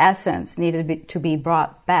this essence needed to be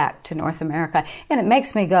brought back to North America. And it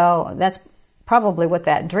makes me go, that's probably what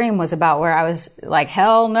that dream was about, where I was like,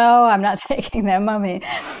 hell no, I'm not taking that mummy.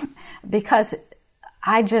 Because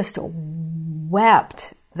I just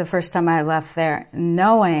wept the first time I left there,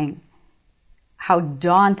 knowing how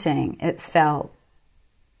daunting it felt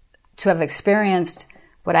to have experienced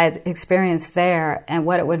what I had experienced there and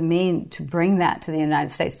what it would mean to bring that to the United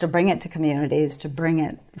States, to bring it to communities, to bring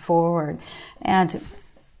it forward. And,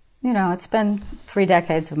 it's been 3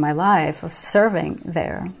 decades of my life of serving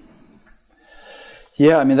there.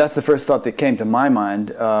 Yeah, I mean, that's the first thought that came to my mind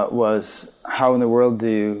was, how in the world do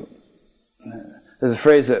you... There's a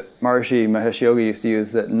phrase that Maharishi Mahesh Yogi used to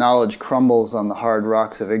use, that knowledge crumbles on the hard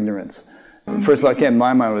rocks of ignorance. First thought that came to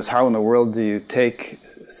my mind was, how in the world do you take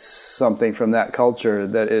something from that culture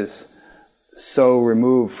that is so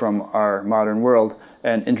removed from our modern world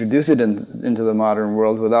and introduce it into the modern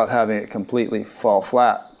world without having it completely fall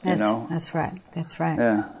flat, That's right.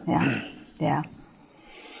 Yeah.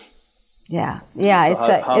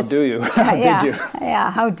 So how do you? How did you?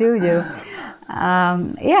 Yeah, how do you?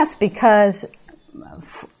 Yes, because...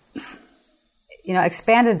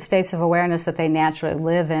 expanded states of awareness that they naturally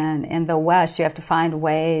live in the West, you have to find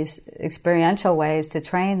ways, experiential ways to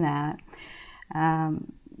train that,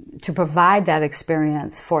 to provide that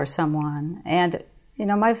experience for someone. And,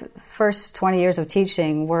 my first 20 years of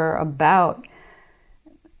teaching were about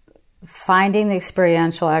finding the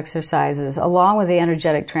experiential exercises along with the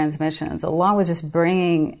energetic transmissions, along with just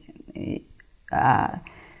bringing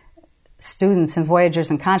students and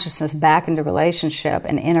voyagers in consciousness back into relationship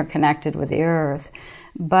and interconnected with the earth.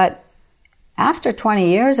 But after 20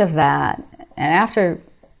 years of that, and after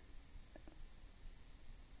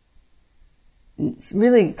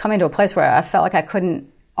really coming to a place where I felt like I couldn't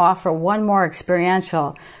offer one more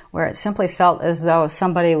experiential, where it simply felt as though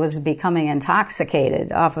somebody was becoming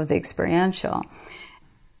intoxicated off of the experiential,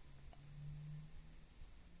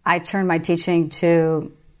 I turned my teaching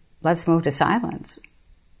to, let's move to silence.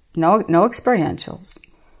 No experientials.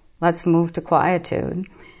 Let's move to quietude.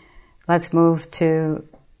 Let's move to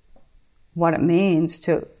what it means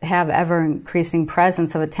to have ever-increasing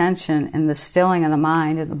presence of attention in the stilling of the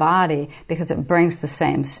mind and the body, because it brings the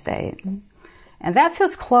same state. And that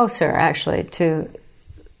feels closer, actually, to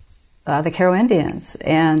the Carolingians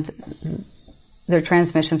and their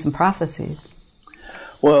transmissions and prophecies.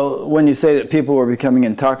 Well, when you say that people were becoming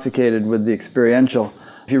intoxicated with the experiential,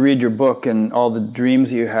 if you read your book and all the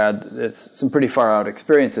dreams you had, it's some pretty far-out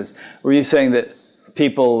experiences. Were you saying that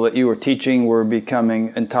people that you were teaching were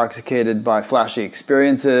becoming intoxicated by flashy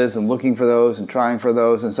experiences and looking for those and trying for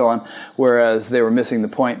those and so on, whereas they were missing the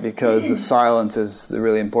point because the silence is the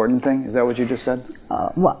really important thing? Is that what you just said?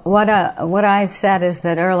 What I said is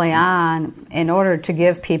that early on, in order to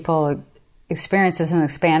give people experiences in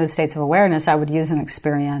expanded states of awareness, I would use an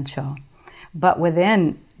experiential. But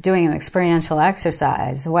within doing an experiential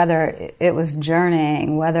exercise, whether it was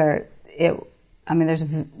journeying, there's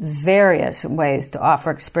various ways to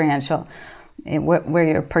offer experiential, where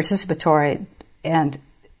you're participatory and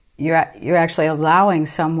you're actually allowing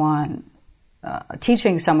someone,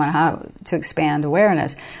 teaching someone how to expand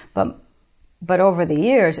awareness. But over the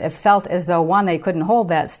years, it felt as though, one, they couldn't hold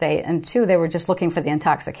that state, and two, they were just looking for the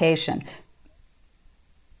intoxication.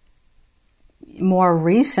 More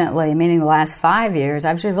recently, meaning the last 5 years,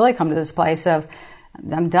 I've really come to this place of,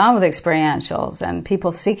 I'm done with experientials and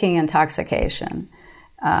people seeking intoxication.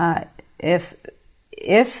 If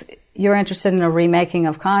you're interested in a remaking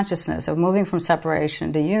of consciousness, of moving from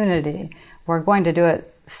separation to unity, we're going to do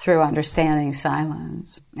it through understanding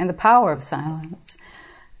silence and the power of silence.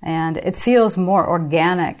 And it feels more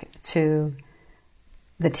organic to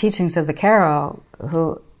the teachings of the Karo,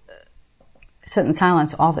 who sit in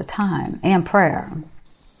silence all the time, and prayer.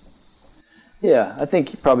 Yeah, I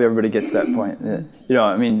think probably everybody gets that point.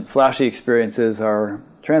 Flashy experiences are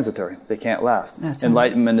transitory; they can't last. That's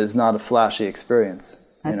Enlightenment is not a flashy experience.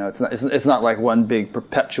 It's not like one big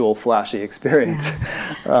perpetual flashy experience.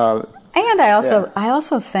 Yeah. And I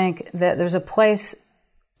also think that there's a place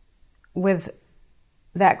with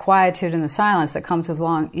that quietude and the silence that comes with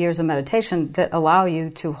long years of meditation that allow you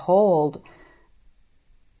to hold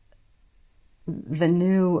the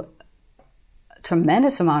new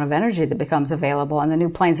tremendous amount of energy that becomes available and the new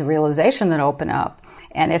planes of realization that open up.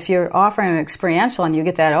 And if you're offering an experiential and you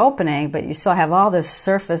get that opening, but you still have all this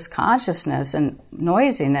surface consciousness and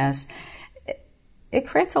noisiness, it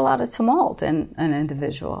creates a lot of tumult in an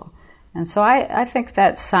individual. And so I think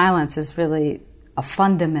that silence is really a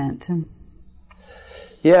fundament.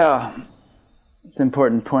 Yeah, it's an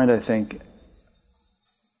important point, I think.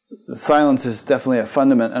 The silence is definitely a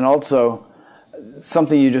fundament, and also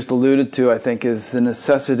something you just alluded to, I think, is the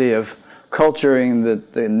necessity of culturing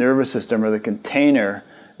the nervous system or the container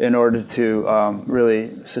in order to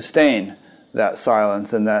really sustain that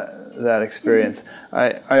silence and that experience.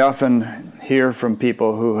 I often hear from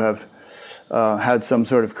people who have had some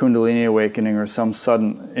sort of Kundalini awakening or some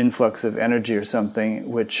sudden influx of energy or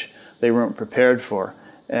something which they weren't prepared for.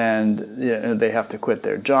 And they have to quit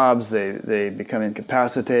their jobs, they become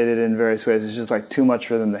incapacitated in various ways. It's just like too much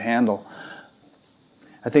for them to handle.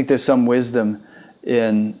 I think there's some wisdom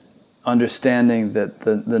in understanding that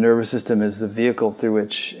the nervous system is the vehicle through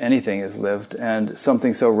which anything is lived, and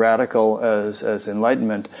something so radical as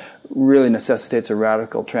enlightenment really necessitates a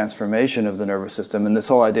radical transformation of the nervous system, and this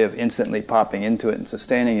whole idea of instantly popping into it and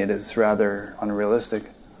sustaining it is rather unrealistic.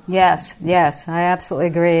 Yes, I absolutely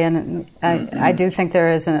agree, and I do think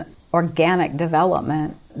there is an organic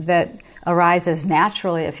development that arises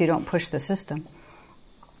naturally if you don't push the system.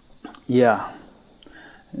 Yeah.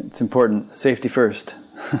 It's important. Safety first.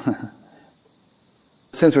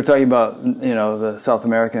 Since we're talking about, the South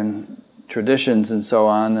American traditions and so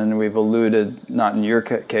on, and we've alluded, not in your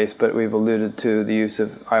case, but we've alluded to the use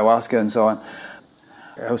of ayahuasca and so on.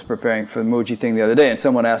 I was preparing for the Muji thing the other day, and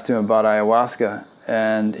someone asked him about ayahuasca,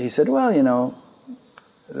 and he said, well,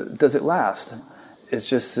 does it last? It's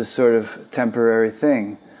just this sort of temporary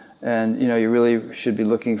thing, and, you really should be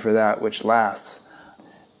looking for that which lasts.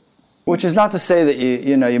 Which is not to say that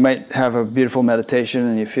you might have a beautiful meditation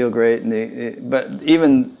and you feel great, but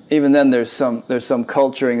even then there's some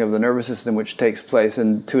culturing of the nervous system which takes place,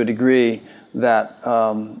 and to a degree that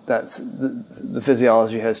the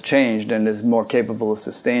physiology has changed and is more capable of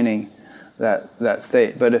sustaining that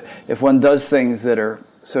state. But if one does things that are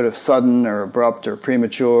sort of sudden or abrupt or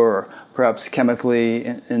premature or perhaps chemically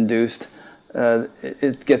induced,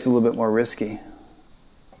 it gets a little bit more risky.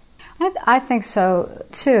 I think so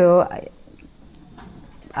too.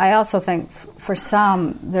 I also think for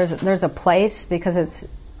some there's a place, because it's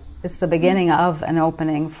the beginning of an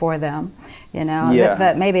opening for them,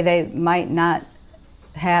 that maybe they might not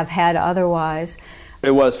have had otherwise.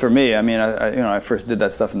 It was for me. I mean, I first did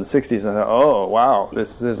that stuff in the 60s. I thought, oh, wow,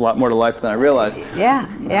 there's a lot more to life than I realized. Yeah.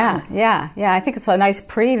 I think it's a nice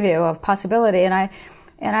preview of possibility. And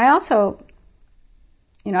I also,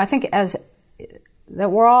 I think that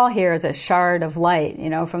we're all here as a shard of light,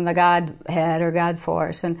 from the Godhead or God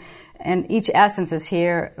force. And each essence is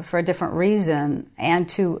here for a different reason and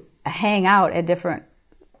to hang out at different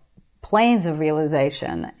planes of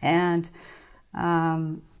realization. And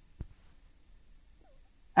I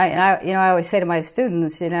always say to my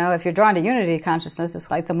students, if you're drawn to unity consciousness, it's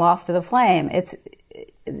like the moth to the flame. It's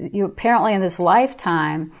you apparently in this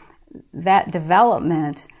lifetime, that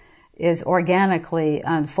development is organically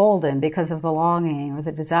unfolding because of the longing or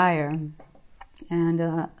the desire. And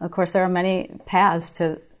of course, there are many paths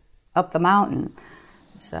up the mountain.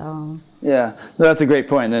 So yeah, that's a great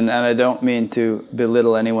point, and I don't mean to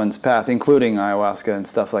belittle anyone's path, including ayahuasca and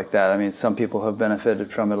stuff like that. I mean, some people have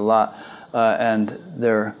benefited from it a lot, and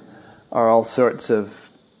there are all sorts of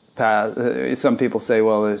paths. Some people say,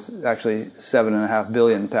 well, there's actually 7.5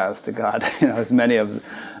 billion paths to God, as many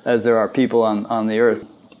as there are people on the earth.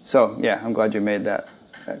 So yeah, I'm glad you made that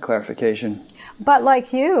clarification. But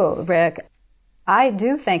like you, Rick, I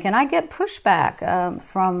do think, and I get pushback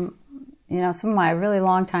from some of my really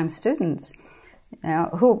long-time students,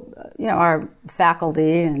 who are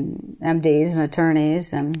faculty and MDs and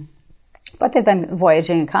attorneys, but they've been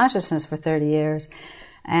voyaging in consciousness for 30 years,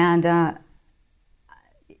 and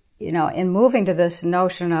in moving to this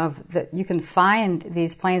notion of that you can find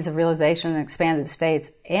these planes of realization and expanded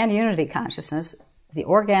states and unity consciousness, the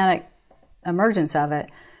organic emergence of it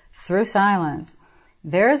through silence.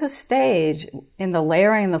 There is a stage in the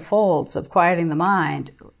layering the folds of quieting the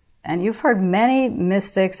mind, and you've heard many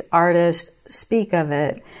mystics, artists speak of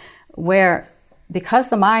it, where because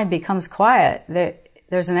the mind becomes quiet,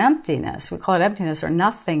 there's an emptiness. We call it emptiness or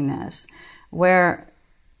nothingness, where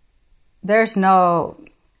there's no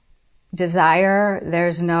desire,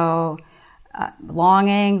 there's no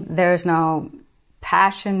longing, there's no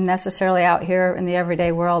passion necessarily out here in the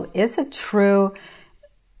everyday world. It's a true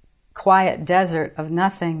quiet desert of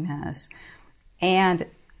nothingness. And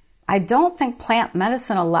I don't think plant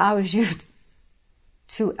medicine allows you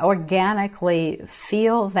to organically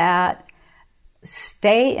feel that,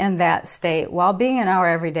 stay in that state while being in our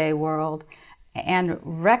everyday world, and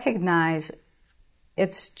recognize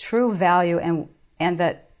its true value and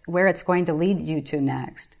that where it's going to lead you to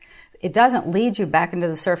next. It doesn't lead you back into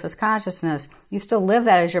the surface consciousness. You still live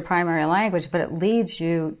that as your primary language, but it leads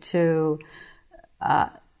you to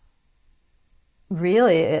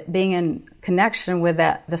really being in connection with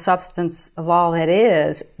the substance of all that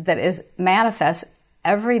is manifest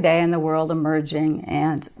every day in the world, emerging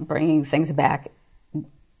and bringing things back,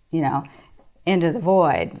 into the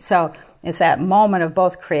void. So it's that moment of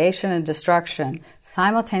both creation and destruction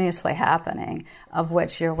simultaneously happening, of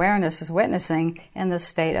which your awareness is witnessing in the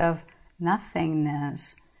state of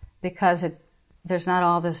nothingness, because there's not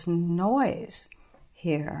all this noise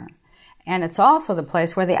here. And it's also the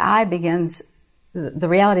place where the I begins, the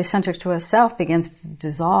reality centric to a self begins to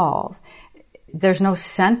dissolve. There's no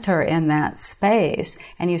center in that space,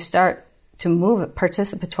 and you start to move it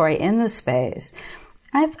participatory in the space.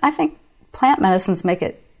 I think plant medicines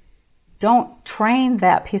don't train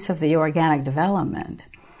that piece of the organic development.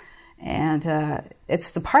 And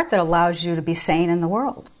it's the part that allows you to be sane in the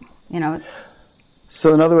world,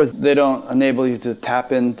 So in other words, they don't enable you to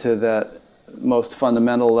tap into that most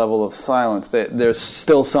fundamental level of silence. There's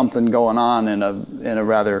still something going on in a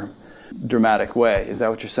rather dramatic way. Is that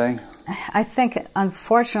what you're saying? I think,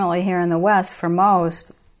 unfortunately, here in the West, for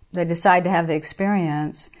most, they decide to have the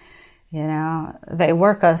experience. They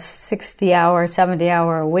work a 60-hour,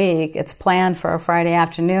 70-hour a week. It's planned for a Friday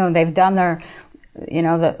afternoon. They've done their,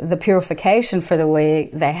 the purification for the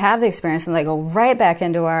week. They have the experience, and they go right back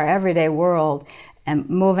into our everyday world and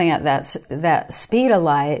moving at that speed of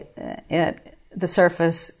light at the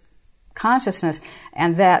surface consciousness.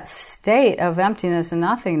 And that state of emptiness and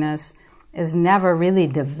nothingness is never really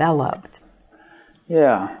developed.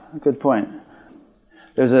 Yeah, good point.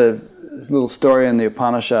 There's this little story in the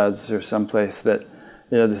Upanishads or someplace that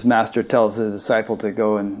this master tells his disciple to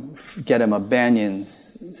go and get him a banyan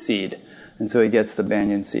seed, and so he gets the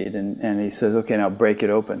banyan seed and he says, "Okay, now break it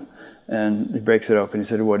open." And he breaks it open. He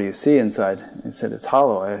said, "What do you see inside?" He said, "It's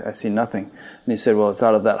hollow. I see nothing." And he said, "Well, it's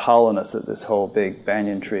out of that hollowness that this whole big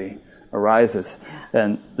banyan tree arises."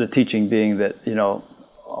 And the teaching being that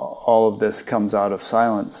all of this comes out of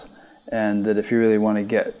silence, and that if you really want to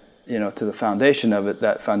get to the foundation of it,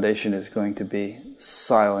 that foundation is going to be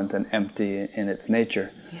silent and empty in its nature.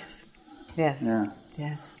 Yes.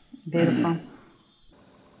 Beautiful.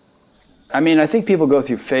 I mean, I think people go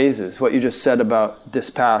through phases. What you just said about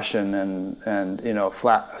dispassion and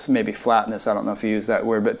maybe flatness, I don't know if you use that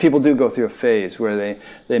word, but people do go through a phase where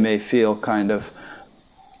they may feel kind of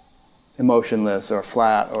emotionless or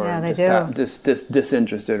flat or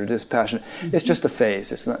disinterested or dispassionate. Mm-hmm. It's just a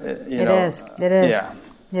phase. It's not, It is. Yeah.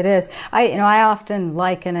 It is. I often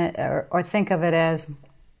liken it or think of it as,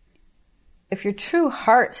 if your true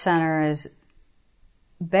heart center is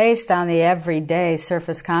based on the everyday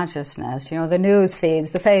surface consciousness, the news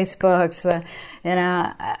feeds, the Facebooks,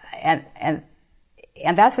 and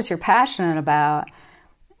that's what you're passionate about.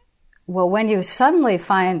 Well, when you suddenly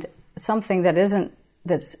find something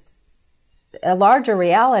that's a larger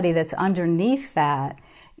reality that's underneath that,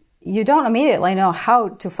 you don't immediately know how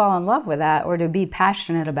to fall in love with that or to be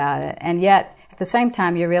passionate about it. And yet, at the same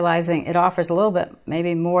time, you're realizing it offers a little bit,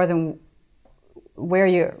 maybe more than where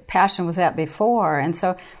your passion was at before. And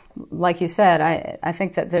so, like you said, I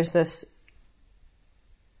think that there's this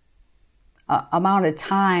amount of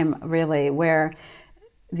time, really, where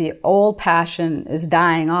the old passion is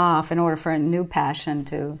dying off in order for a new passion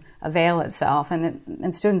to avail itself.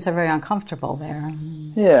 And students are very uncomfortable there.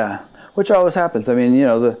 Yeah, which always happens. I mean,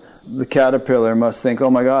 the caterpillar must think,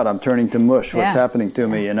 oh my God, I'm turning to mush. What's happening to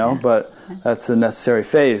me, But that's the necessary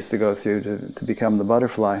phase to go through to become the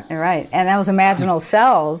butterfly. Right, and those imaginal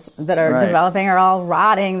cells that are developing are all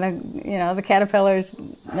rotting the caterpillar's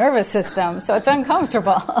nervous system, so it's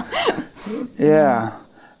uncomfortable. Yeah.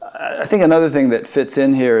 I think another thing that fits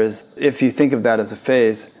in here is, if you think of that as a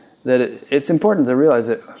phase, that it's important to realize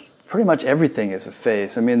that pretty much everything is a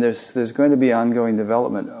phase. I mean, there's going to be ongoing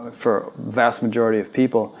development for a vast majority of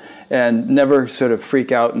people, and never sort of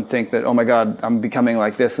freak out and think that, oh my God, I'm becoming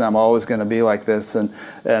like this and I'm always going to be like this and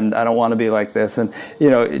I don't want to be like this. And,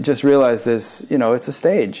 just realize this, it's a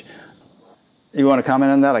stage. You want to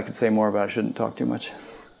comment on that? I could say more, but I shouldn't talk too much.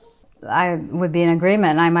 I would be in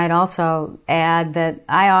agreement. I might also add that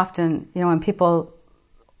I often, when people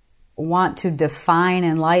want to define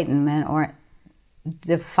enlightenment or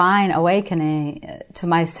define awakening, to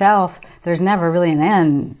myself, there's never really an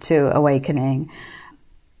end to awakening.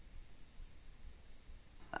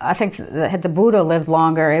 I think that had the Buddha lived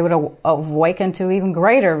longer, it would have awakened to even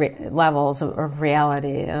greater levels of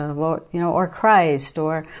reality, or Christ,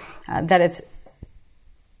 or that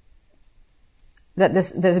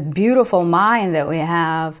this beautiful mind that we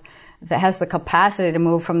have that has the capacity to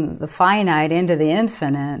move from the finite into the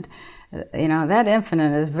infinite. That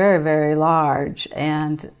infinite is very, very large,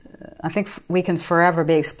 and I think we can forever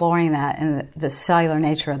be exploring that in the cellular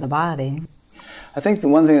nature of the body. I think the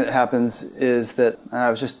one thing that happens is that, I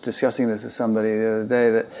was just discussing this with somebody the other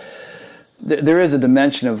day, that there is a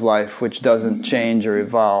dimension of life which doesn't change or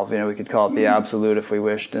evolve. We could call it the absolute if we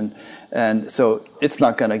wished, and so it's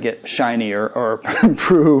not going to get shinier or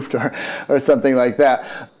improved or something like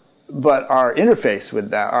that. But our interface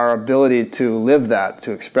with that, our ability to live that,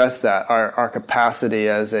 to express that, our capacity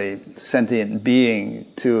as a sentient being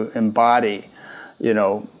to embody,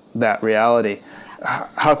 that reality,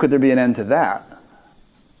 how could there be an end to that?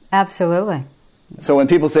 Absolutely. So when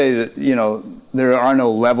people say that, there are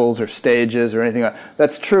no levels or stages or anything like that,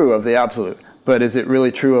 that's true of the absolute. But is it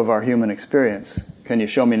really true of our human experience? Can you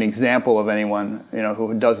show me an example of anyone,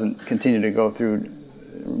 who doesn't continue to go through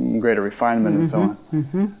greater refinement and so on?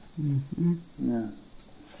 Mm-hmm. Mm-hmm.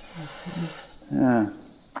 Yeah.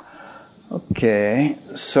 Okay.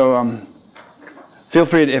 So feel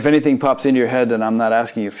free to, if anything pops into your head and I'm not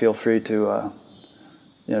asking you, feel free to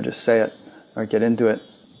just say it or get into it.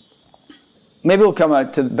 Maybe we'll come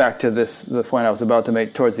back to the point I was about to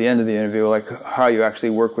make towards the end of the interview, like how you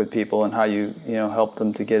actually work with people and how you help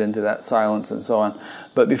them to get into that silence and so on.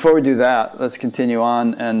 But before we do that, let's continue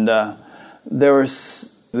on. And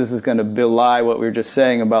this is going to belie what we were just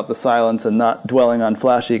saying about the silence and not dwelling on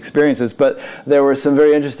flashy experiences, but there were some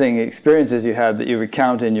very interesting experiences you had that you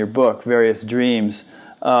recount in your book, various dreams.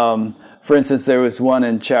 For instance, there was one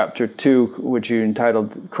in chapter 2, which you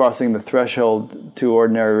entitled Crossing the Threshold to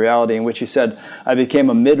Ordinary Reality, in which you said, I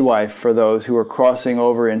became a midwife for those who were crossing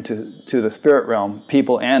over into the spirit realm,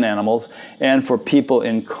 people and animals, and for people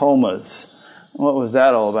in comas. What was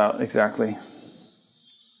that all about exactly?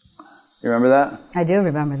 You remember that? I do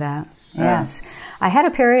remember that, yes. I had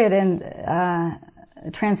a period in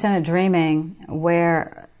transcendent dreaming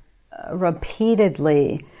where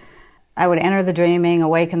repeatedly I would enter the dreaming,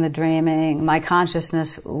 awaken the dreaming, my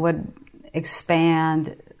consciousness would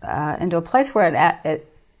expand into a place where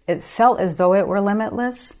it felt as though it were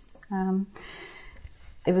limitless.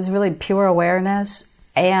 It was really pure awareness,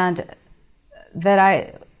 and that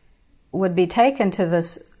I would be taken to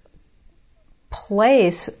this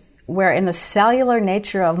place where in the cellular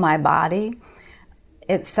nature of my body,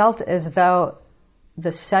 it felt as though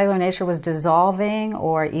the cellular nature was dissolving,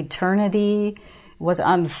 or eternity was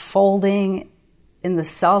unfolding in the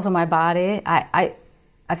cells of my body.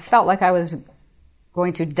 I felt like I was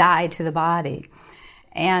going to die to the body.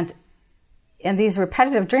 And in these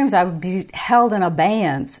repetitive dreams, I would be held in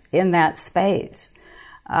abeyance in that space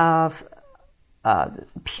of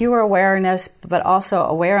pure awareness, but also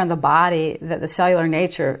aware in the body that the cellular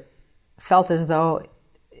nature felt as though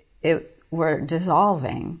it were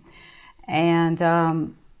dissolving. And I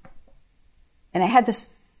had this,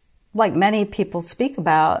 like many people speak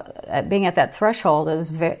about, being at that threshold. It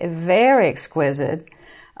was very exquisite.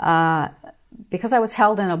 Because I was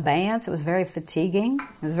held in abeyance, it was very fatiguing.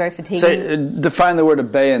 It was very fatiguing. So, define the word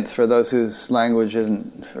abeyance for those whose language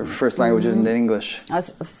isn't, or first language isn't English. I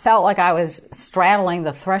felt like I was straddling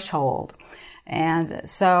the threshold. And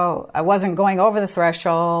so I wasn't going over the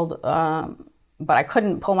threshold, but I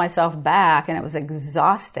couldn't pull myself back, and it was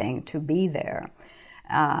exhausting to be there.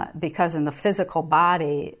 Because in the physical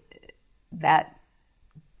body, that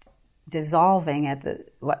dissolving at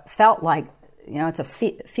what felt like, it's a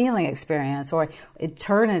feeling experience, or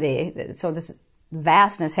eternity. So this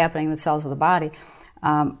vastness happening in the cells of the body,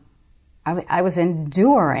 I was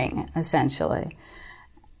enduring, essentially.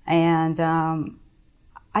 And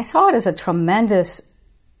I saw it as a tremendous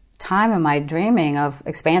time in my dreaming of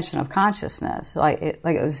expansion of consciousness. It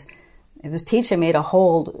was teaching me to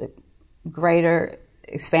hold greater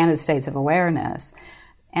expanded states of awareness.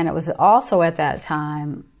 And it was also at that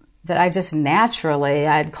time that I just naturally,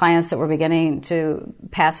 I had clients that were beginning to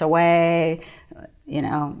pass away,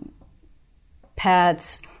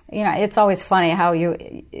 pets. It's always funny how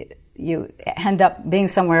you end up being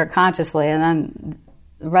somewhere consciously, and then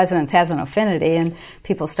the resonance has an affinity and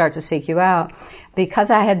people start to seek you out.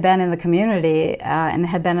 Because I had been in the community and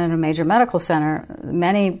had been in a major medical center,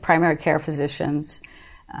 many primary care physicians,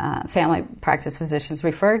 family practice physicians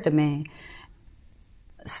referred to me.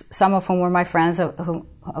 Some of whom were my friends,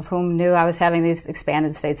 of whom knew I was having these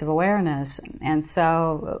expanded states of awareness. And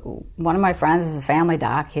so one of my friends is a family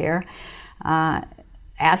doc here,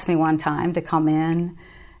 asked me one time to come in.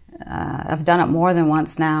 I've done it more than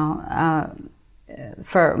once now,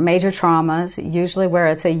 for major traumas, usually where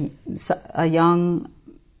it's a young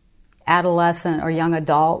adolescent or young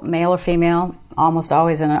adult, male or female, almost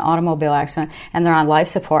always in an automobile accident, and they're on life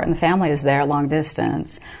support and the family is there long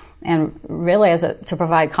distance. And really to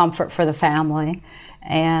provide comfort for the family,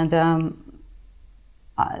 and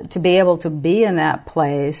to be able to be in that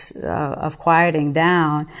place of quieting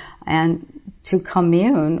down and to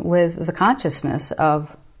commune with the consciousness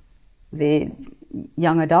of the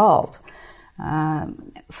young adult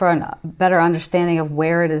for a better understanding of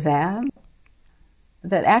where it is at.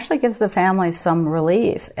 That actually gives the family some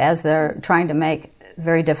relief as they're trying to make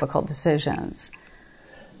very difficult decisions.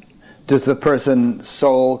 Does the person's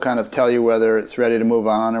soul kind of tell you whether it's ready to move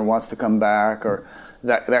on or wants to come back, or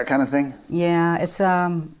that kind of thing? Yeah, it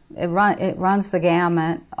runs the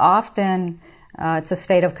gamut. Often it's a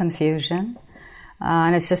state of confusion,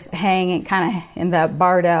 and it's just hanging, kind of in that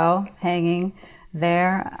bardo, hanging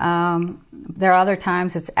there. There are other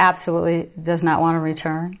times it's absolutely does not want to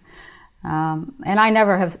return, and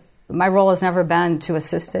my role has never been to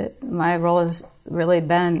assist it. My role has really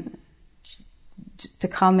been to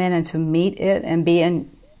come in and to meet it and be in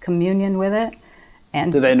communion with it.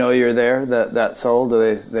 And do they know you're there, that soul?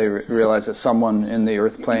 Do they realize that someone in the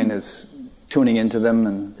earth plane is tuning into them?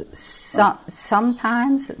 And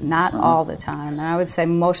sometimes, not all the time, and I would say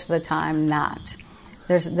most of the time not.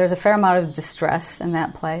 There's a fair amount of distress in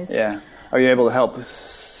that place. Yeah. Are you able to help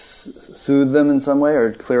soothe them in some way,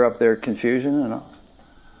 or clear up their confusion? Or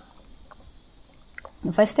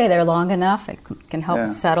if I stay there long enough, it can help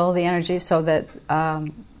settle the energy so that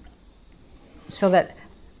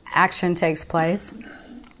action takes place.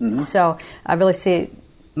 Mm-hmm. So I really see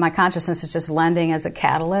my consciousness is just lending as a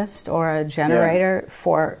catalyst or a generator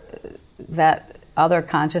for that other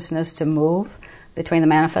consciousness to move between the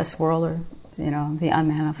manifest world or the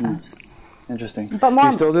unmanifest. Interesting. But do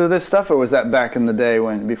you still do this stuff, or was that back in the day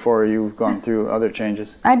before you've gone through other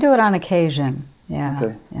changes? I do it on occasion. Yeah.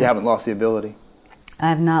 Okay. Yeah. You haven't lost the ability. I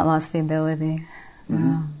have not lost the ability.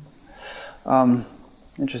 Mm-hmm.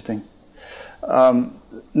 Interesting.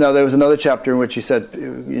 Now, there was another chapter in which you said,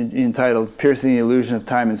 entitled "Piercing the Illusion of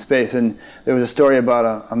Time and Space," and there was a story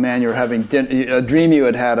about a man you were having a dream you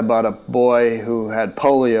had about a boy who had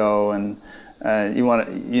polio, and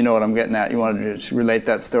you know what I'm getting at. You want to just relate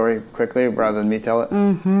that story quickly rather than me tell it?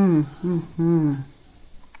 Mm-hmm. Mm-hmm.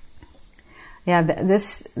 Yeah,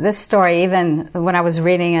 this story, even when I was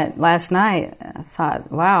reading it last night, I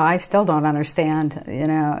thought, wow, I still don't understand,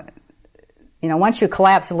 once you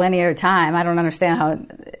collapse linear time, I don't understand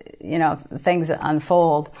how, things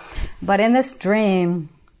unfold. But in this dream,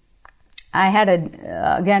 I had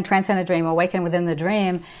again, transcendent dream, awakened within the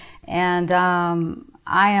dream, and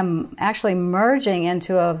I am actually merging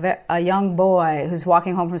into a young boy who's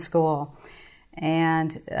walking home from school,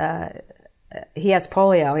 and he has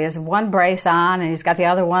polio. He has one brace on, and he's got the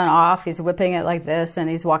other one off. He's whipping it like this, and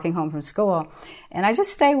he's walking home from school. And I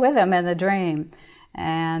just stay with him in the dream,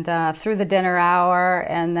 and through the dinner hour,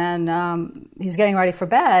 and then he's getting ready for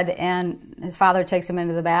bed, and his father takes him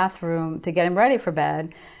into the bathroom to get him ready for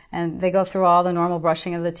bed. And they go through all the normal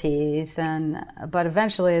brushing of the teeth, but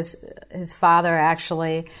eventually his father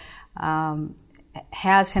actually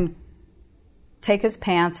has him take his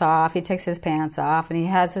pants off. He takes his pants off, and he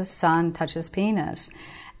has his son touch his penis.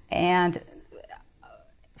 And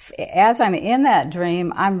as I'm in that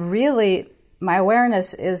dream, my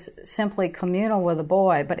awareness is simply communal with the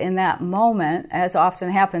boy. But in that moment, as often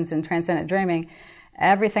happens in transcendent dreaming,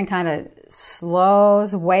 everything kind of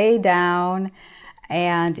slows way down,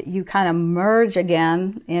 and you kind of merge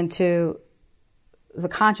again into the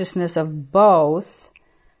consciousness of both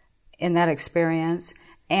in that experience.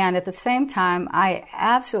 And at the same time, I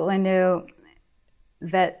absolutely knew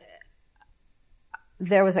that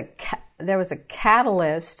there was a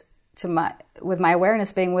catalyst with my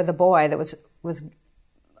awareness being with the boy that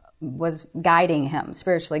was guiding him,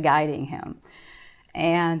 spiritually guiding him.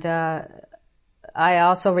 And I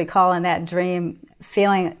also recall in that dream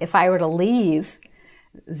feeling if I were to leave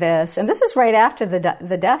this, and this is right after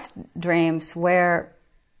the death dreams, where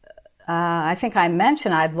I think I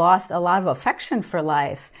mentioned I'd lost a lot of affection for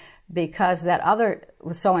life because that other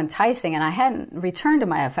was so enticing, and I hadn't returned to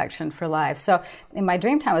my affection for life. So in my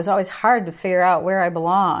dream time, it was always hard to figure out where I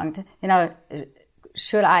belonged.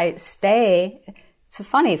 Should I stay? It's a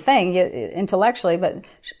funny thing intellectually, but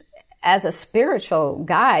as a spiritual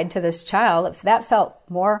guide to this child, that felt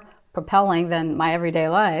more propelling than my everyday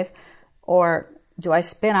life. Or do I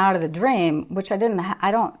spin out of the dream, which I don't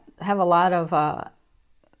have a lot of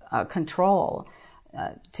control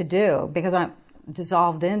to do because I'm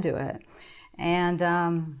dissolved into it. And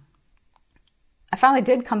I finally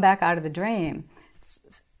did come back out of the dream.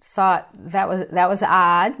 Thought that was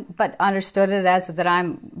odd, but understood it as that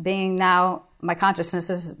I'm being now, my consciousness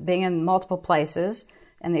is being in multiple places,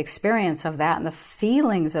 and the experience of that and the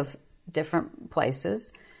feelings of different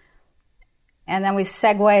places. And then we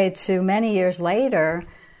segue to many years later,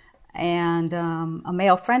 and a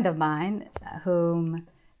male friend of mine whom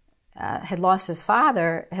had lost his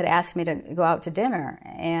father had asked me to go out to dinner.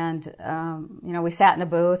 And, we sat in a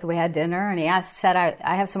booth, we had dinner, and he said,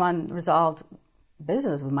 I have some unresolved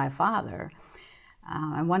business with my father.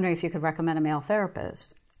 I'm wondering if you could recommend a male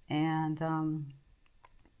therapist. And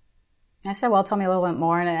I said, well, tell me a little bit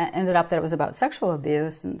more. And it ended up that it was about sexual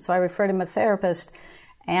abuse. And so I referred him to a therapist.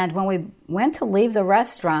 And when we went to leave the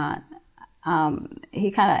restaurant,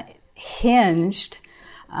 he kind of hinged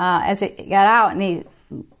as he got out, and he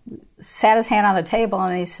sat his hand on the table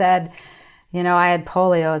and he said, I had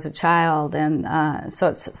polio as a child, and so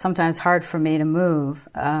it's sometimes hard for me to move.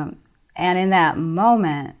 And in that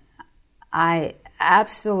moment, I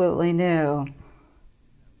absolutely knew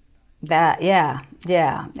that, yeah.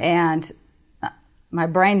 And my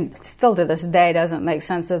brain still to this day doesn't make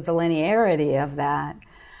sense of the linearity of that.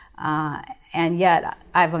 And yet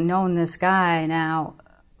I've known this guy now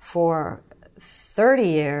for 30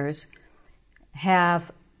 years,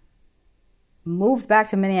 have moved back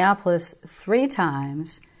to Minneapolis 3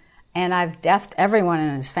 times, and I've deathed everyone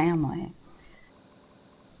in his family.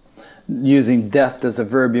 Using death as a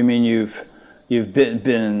verb, you mean you've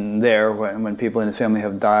been there when people in his family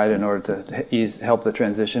have died in order to help the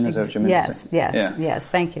transition? Is that what you mean? Yes,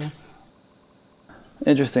 thank you.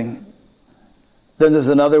 Interesting. Then there's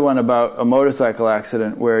another one about a motorcycle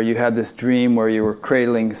accident where you had this dream where you were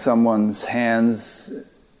cradling someone's head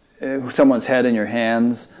in your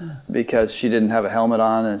hands because she didn't have a helmet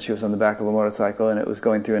on and she was on the back of a motorcycle and it was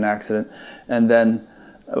going through an accident. And then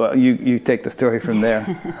you take the story from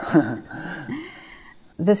there.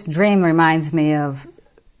 This dream reminds me of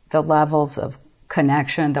the levels of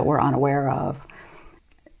connection that we're unaware of.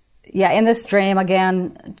 Yeah, in this dream,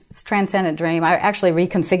 again, it's transcendent dream, I actually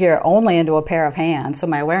reconfigure only into a pair of hands. So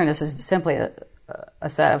my awareness is simply a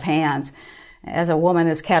set of hands. As a woman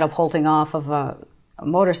is catapulting off of a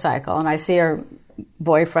motorcycle, and I see her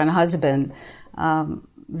boyfriend, husband,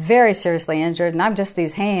 very seriously injured, and I'm just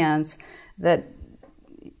these hands that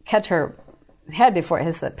catch her head before it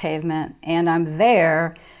hits the pavement, and I'm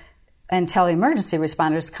there until emergency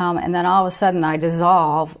responders come, and then all of a sudden I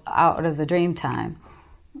dissolve out of the dream time.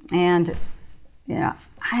 And,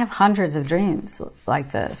 I have hundreds of dreams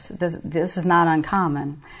like this. This is not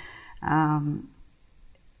uncommon.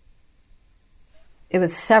 It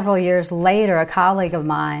was several years later, a colleague of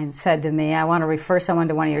mine said to me, I want to refer someone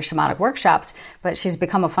to one of your shamanic workshops, but she's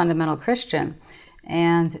become a fundamental Christian.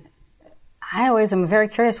 And I always am very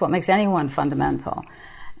curious what makes anyone fundamental.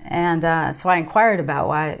 And so I inquired about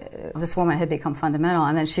why this woman had become fundamental,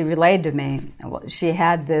 and then she relayed to me she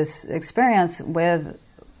had this experience with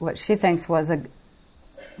what she thinks was a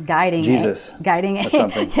guiding angel. Guiding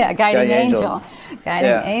angel.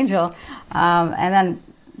 And then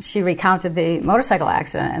she recounted the motorcycle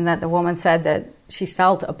accident, and that the woman said that she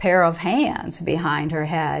felt a pair of hands behind her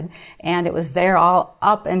head, and it was there all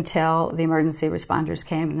up until the emergency responders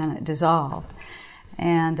came, and then it dissolved.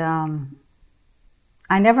 And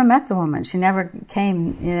I never met the woman. She never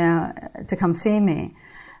came, to come see me.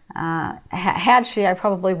 Had she, I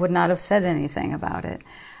probably would not have said anything about it.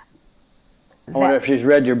 I wonder if she's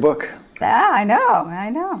read your book. I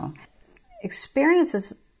know.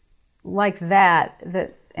 Experiences like that,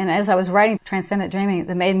 and as I was writing Transcendent Dreaming,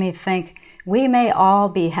 that made me think we may all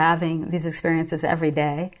be having these experiences every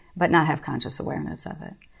day, but not have conscious awareness of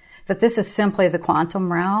it. That this is simply the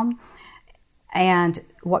quantum realm, and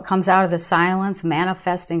what comes out of the silence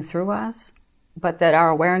manifesting through us, but that our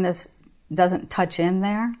awareness doesn't touch in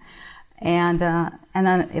there. And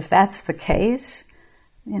then if that's the case,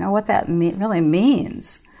 what that really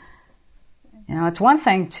means. It's one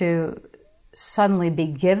thing to suddenly be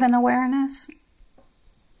given awareness,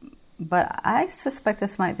 but I suspect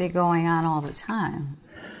this might be going on all the time.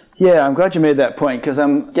 Yeah, I'm glad you made that point, because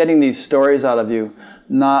I'm getting these stories out of you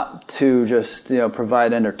not to just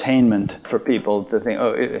provide entertainment for people to think,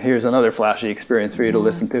 oh, here's another flashy experience for you to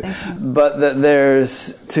listen to, but that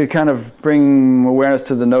there's to kind of bring awareness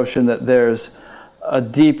to the notion that there's a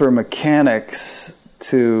deeper mechanics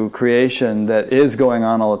to creation that is going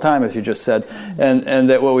on all the time, as you just said, and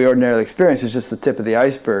that what we ordinarily experience is just the tip of the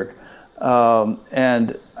iceberg.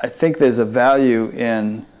 And I think there's a value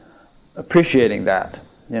in appreciating that,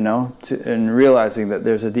 and realizing that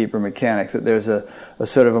there's a deeper mechanics, that there's a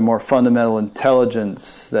sort of a more fundamental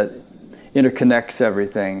intelligence that interconnects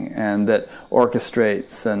everything and that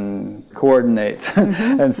orchestrates and coordinates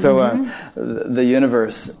and so on the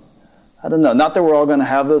universe. I don't know, not that we're all going to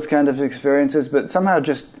have those kind of experiences, but somehow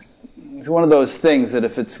just it's one of those things that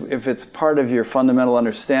if it's part of your fundamental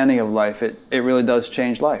understanding of life, it really does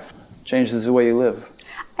change life. It changes the way you live.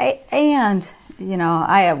 I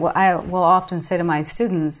will often say to my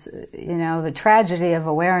students, the tragedy of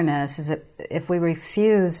awareness is that if we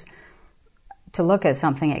refuse to look at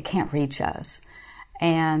something, it can't reach us.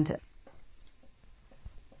 And,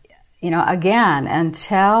 again,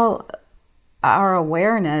 until our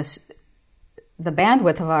awareness, the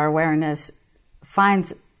bandwidth of our awareness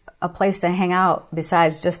finds a place to hang out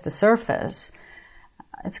besides just the surface,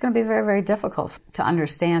 it's going to be very, very difficult to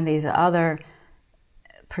understand these other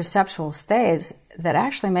perceptual states that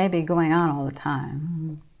actually may be going on all the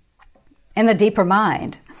time in the deeper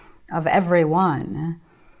mind of everyone.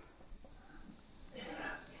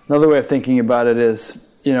 Another way of thinking about it is,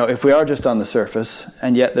 if we are just on the surface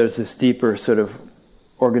and yet there's this deeper sort of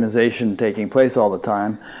organization taking place all the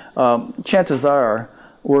time, chances are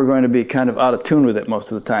we're going to be kind of out of tune with it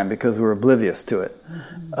most of the time because we're oblivious to it.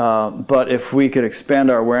 But if we could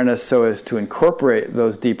expand our awareness so as to incorporate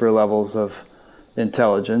those deeper levels of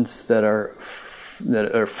intelligence that are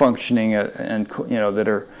functioning and that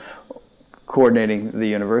are coordinating the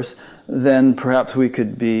universe, then perhaps we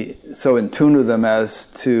could be so in tune with them as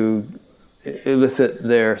to elicit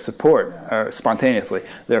their support spontaneously,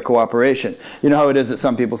 their cooperation. You know how it is that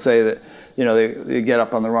some people say that they get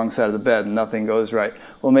up on the wrong side of the bed and nothing goes right.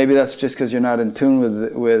 Well, maybe that's just because you're not in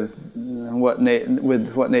tune with what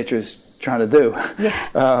nature is trying to do.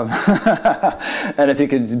 Yeah. And if you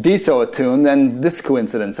could be so attuned, then this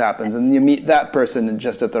coincidence happens, and you meet that person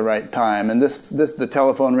just at the right time, and the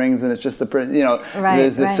telephone rings, and it's just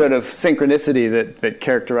there's this sort of synchronicity that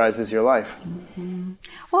characterizes your life. Mm-hmm.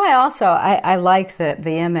 Well, I like the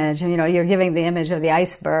image, you're giving the image of the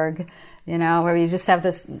iceberg, where you just have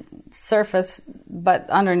this surface, but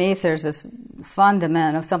underneath there's this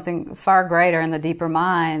fundament of something far greater in the deeper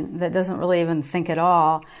mind that doesn't really even think at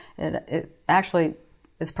all. It actually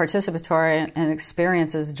is participatory and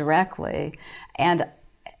experiences directly. And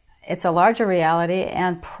it's a larger reality,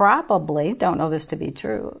 and probably, don't know this to be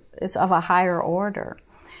true, it's of a higher order,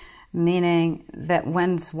 meaning that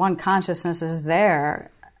when one consciousness is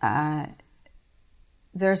there,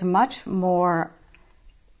 there's much more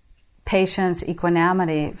patience,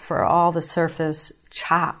 equanimity for all the surface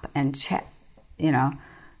chop and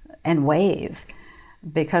and wave,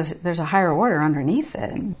 because there's a higher order underneath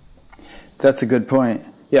it. That's a good point.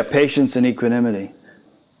 Yeah, patience and equanimity.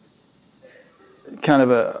 Kind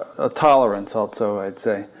of a tolerance also, I'd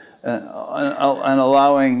say. And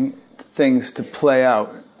allowing things to play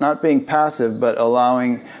out. Not being passive, but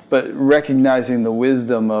recognizing the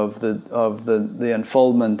wisdom of the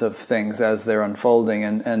unfoldment of things as they're unfolding,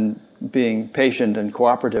 and being patient and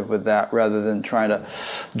cooperative with that, rather than trying to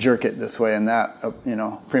jerk it this way and that,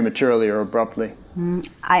 prematurely or abruptly.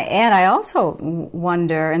 I also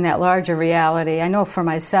wonder, in that larger reality, I know for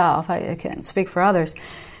myself, I can't speak for others,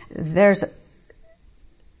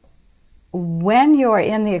 when you're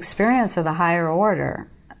in the experience of the higher order,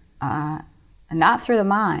 not through the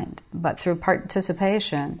mind, but through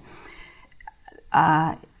participation,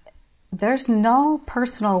 there's no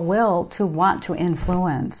personal will to want to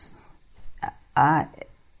influence.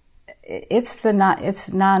 It's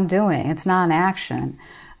non-doing, it's non-action,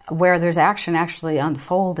 where there's action actually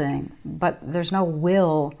unfolding, but there's no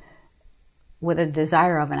will with a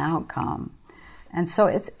desire of an outcome. And so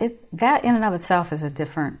that in and of itself is a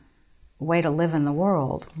different way to live in the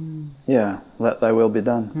world. Yeah, let thy will be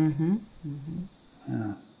done. Mm-hmm. Mm-hmm.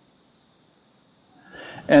 Yeah.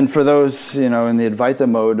 And for those, in the Advaita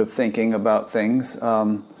mode of thinking about things,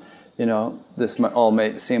 this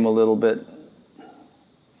may seem a little bit,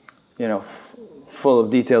 full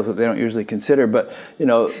of details that they don't usually consider. But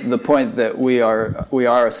the point that we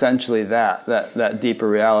are essentially that deeper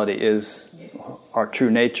reality is our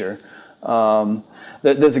true nature.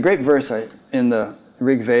 There's a great verse in the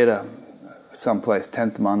Rig Veda, someplace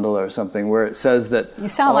 10th mandala or something, where it says that you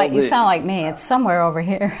sound like me. It's somewhere over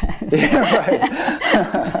here. Yeah, right.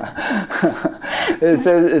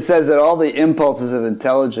 It says that all the impulses of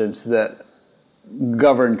intelligence that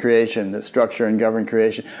govern creation, that structure and govern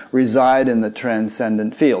creation, reside in the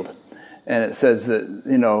transcendent field. And it says that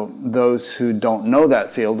those who don't know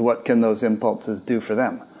that field, what can those impulses do for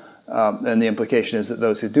them? And the implication is that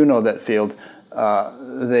those who do know that field,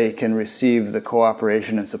 they can receive the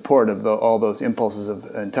cooperation and support of all those impulses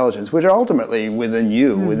of intelligence, which are ultimately within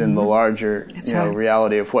you, within the larger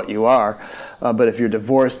reality of what you are. But if you're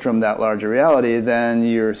divorced from that larger reality, then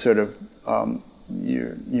you're sort of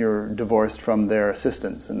you're divorced from their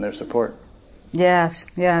assistance and their support. Yes,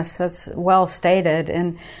 that's well stated.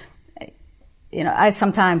 And I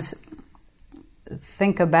sometimes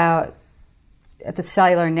think about at the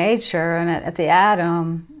cellular nature and at the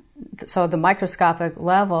atom. So the microscopic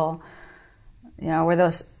level, where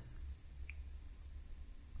those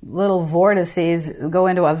little vortices go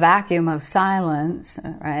into a vacuum of silence,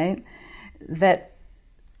 right? That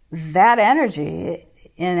energy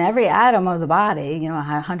in every atom of the body,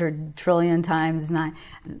 100 trillion times 9,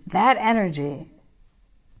 that energy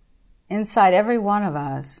inside every one of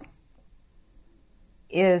us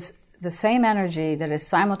is the same energy that is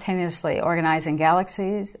simultaneously organizing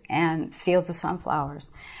galaxies and fields of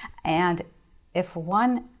sunflowers. And if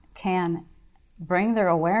one can bring their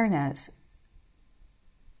awareness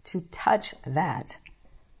to touch that,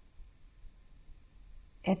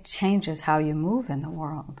 it changes how you move in the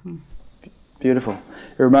world. Beautiful.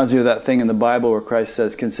 It reminds me of that thing in the Bible where Christ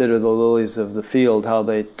says, "Consider the lilies of the field, how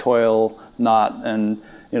they toil not, and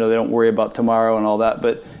they don't worry about tomorrow and all that."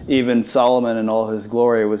 But even Solomon in all his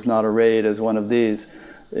glory was not arrayed as one of these.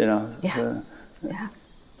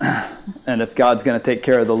 And if God's going to take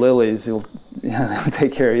care of the lilies, he'll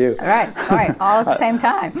take care of you. All right, all at the same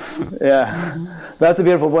time. Yeah, that's a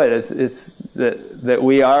beautiful point. It's that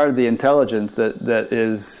we are the intelligence that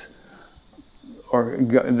is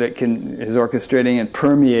orchestrating and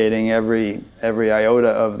permeating every iota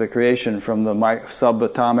of the creation, from the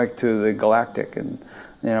subatomic to the galactic, and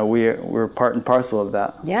we're part and parcel of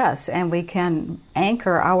that. Yes, and we can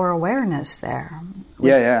anchor our awareness there.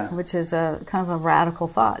 Which is a kind of a radical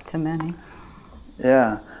thought to many.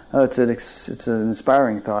 Yeah, it's an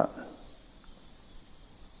inspiring thought.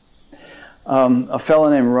 A fellow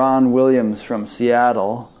named Ron Williams from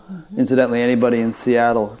Seattle. Incidentally, anybody in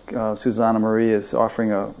Seattle, Susanna Marie is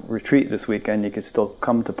offering a retreat this weekend. You could still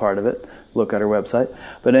come to part of it. Look at her website.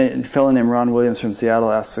 But a fellow named Ron Williams from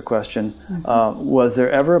Seattle asks a question: was there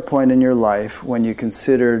ever a point in your life when you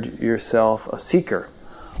considered yourself a seeker?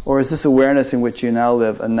 Or is this awareness in which you now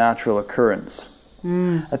live a natural occurrence?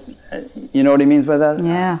 You know what he means by that?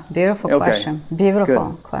 Yeah, beautiful question.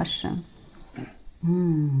 Beautiful question.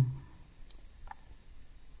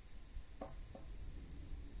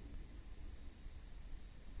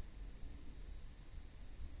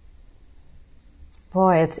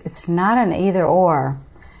 Boy, it's not an either or.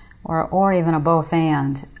 or even a both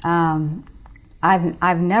and.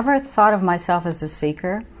 I've never thought of myself as a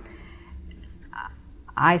seeker.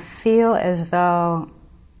 I feel as though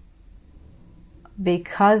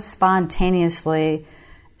because spontaneously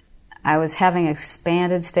I was having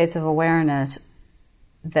expanded states of awareness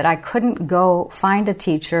that I couldn't go find a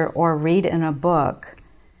teacher or read in a book.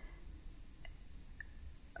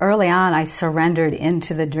 Early on, I surrendered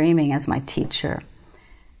into the dreaming as my teacher.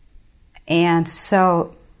 And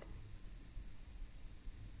so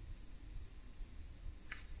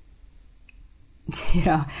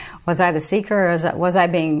was I the seeker, or was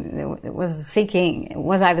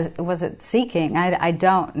it seeking? I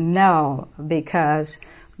don't know, because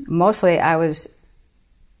mostly I was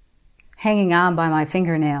hanging on by my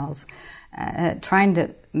fingernails, trying to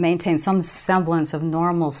maintain some semblance of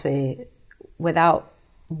normalcy without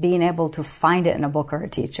being able to find it in a book or a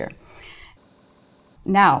teacher.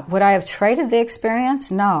 Now, would I have traded the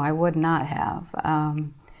experience? No, I would not have.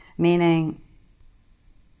 Meaning,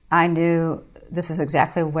 I knew this is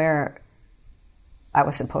exactly where I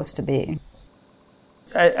was supposed to be.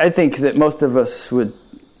 I think that most of us would,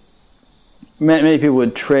 many people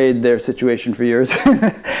would trade their situation for yours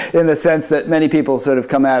in the sense that many people sort of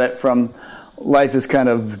come at it from life is kind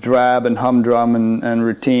of drab and humdrum and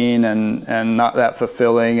routine and not that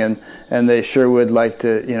fulfilling, and they sure would like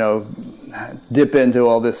to, dip into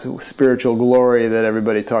all this spiritual glory that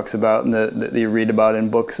everybody talks about and that you read about in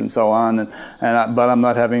books and so on. But I'm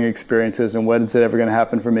not having experiences, and when is it ever going to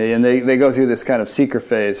happen for me? And they go through this kind of seeker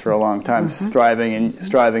phase for a long time, striving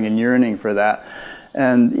and yearning for that.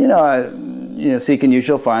 And seek and you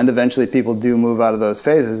shall find. Eventually, people do move out of those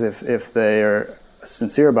phases if they are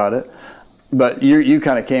sincere about it. But you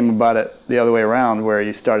kind of came about it the other way around, where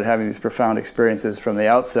you started having these profound experiences from the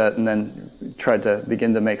outset and then tried to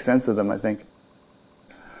begin to make sense of them, I think.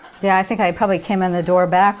 Yeah, I think I probably came in the door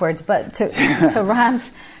backwards. But to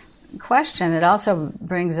Ron's question, it also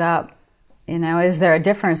brings up, is there a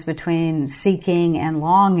difference between seeking and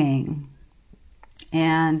longing?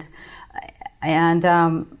 And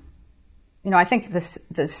I think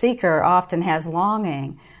the seeker often has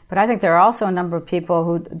longing. But I think there are also a number of people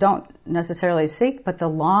who don't necessarily seek, but the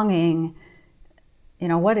longing,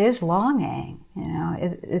 what is longing?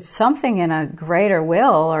 It's something in a greater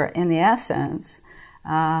will or in the essence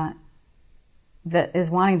that is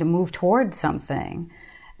wanting to move towards something.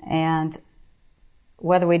 And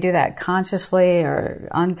whether we do that consciously or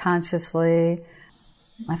unconsciously,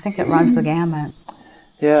 I think it runs the gamut.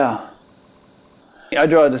 Yeah. I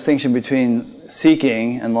draw a distinction between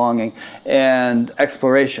seeking and longing and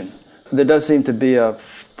exploration. There does seem to be a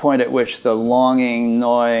point at which the longing,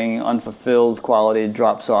 gnawing, unfulfilled quality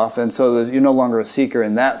drops off, and so you're no longer a seeker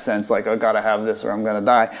in that sense, like, I've got to have this or I'm going to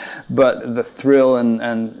die. But the thrill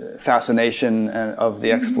and fascination of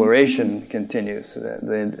the exploration continues,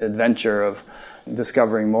 the adventure of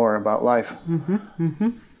discovering more about life. Mm-hmm, mm-hmm.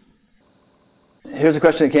 Here's a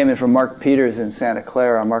question that came in from Mark Peters in Santa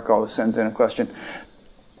Clara. Mark always sends in a question.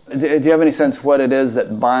 Do you have any sense what it is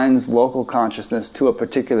that binds local consciousness to a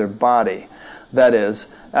particular body? That is,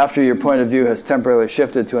 after your point of view has temporarily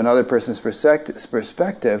shifted to another person's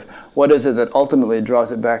perspective, what is it that ultimately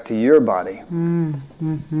draws it back to your body?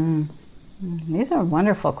 Mm-hmm. These are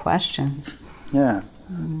wonderful questions. Yeah,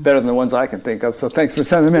 better than the ones I can think of, so thanks for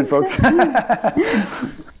sending them in, folks.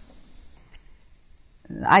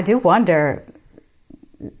 I do wonder,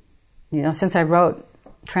 since I wrote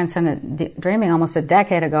Transcendent Dreaming almost a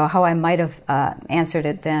decade ago, how I might have answered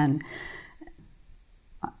it then.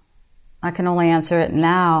 I can only answer it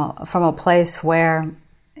now from a place where,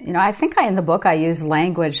 I think in the book I use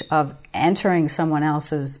language of entering someone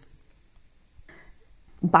else's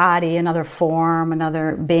body, another form,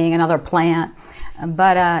 another being, another plant.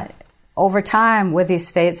 But over time, with these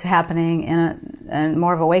states happening in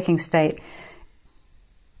more of a waking state,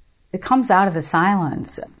 it comes out of the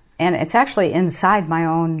silence. And it's actually inside my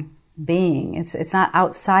own being. It's not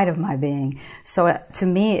outside of my being. So to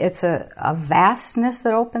me, it's a vastness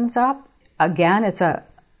that opens up. Again, it's a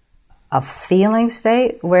feeling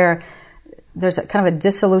state where there's a kind of a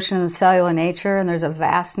dissolution in the cellular nature, and there's a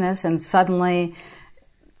vastness, and suddenly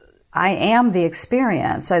I am the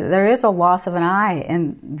experience. There is a loss of an I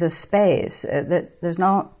in the space. There's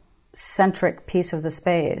no centric piece of the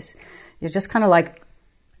space. You're just kind of like,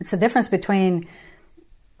 it's the difference between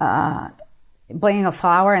being a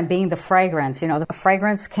flower and being the fragrance. The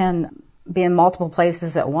fragrance can be in multiple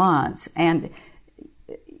places at once, and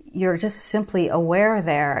you're just simply aware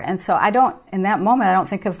there. And so in that moment, I don't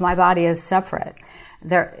think of my body as separate.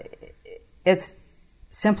 It's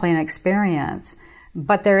simply an experience.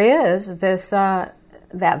 But there is this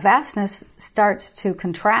that vastness starts to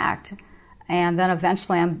contract, and then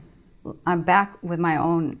eventually I'm back with my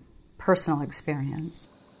own personal experience.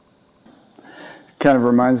 Kind of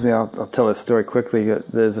reminds me, I'll tell this story quickly.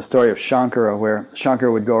 There's a story of Shankara where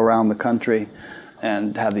Shankara would go around the country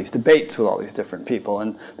and have these debates with all these different people.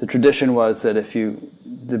 And the tradition was that if you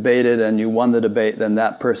debated and you won the debate, then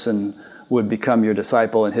that person would become your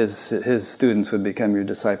disciple, and his students would become your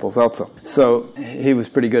disciples also. So he was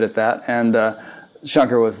pretty good at that. And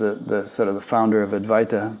Shankara was the sort of the founder of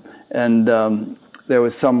Advaita. And there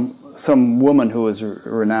was some woman who was a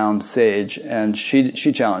renowned sage, and she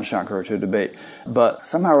challenged Shankara to a debate. But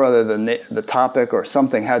somehow or other, the topic or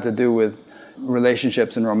something had to do with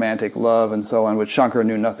relationships and romantic love and so on, which Shankara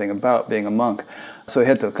knew nothing about, being a monk. So he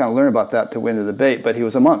had to kind of learn about that to win the debate, but he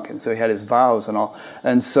was a monk, and so he had his vows and all.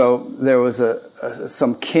 And so there was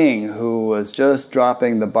some king who was just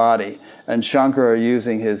dropping the body, and Shankara,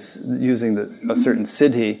 using a certain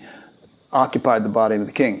siddhi, occupied the body of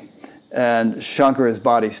the king. And Shankara's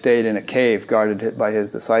body stayed in a cave guarded by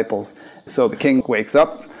his disciples. So the king wakes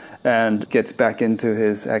up and gets back into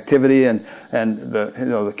his activity, and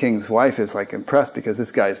the king's wife is like impressed because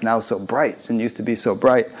this guy is now so bright and used to be so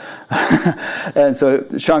bright. And so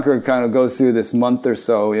Shankara kind of goes through this month or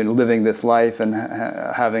so living this life and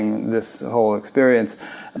having this whole experience.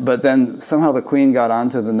 But then somehow the queen got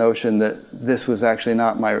onto the notion that this was actually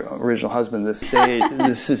not my original husband, this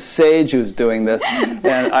sage who's doing this,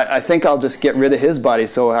 and I think I'll just get rid of his body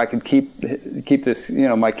so I could keep this,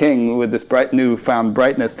 my king with this newfound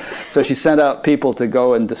brightness. So she sent out people to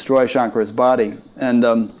go and destroy Shankara's body.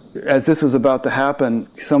 And as this was about to happen,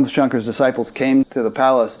 some of Shankara's disciples came to the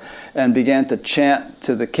palace and began to chant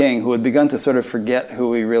to the king, who had begun to sort of forget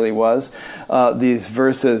who he really was, these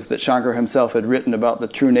verses that Shankara himself had written about the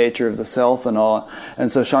true nature of the self and all.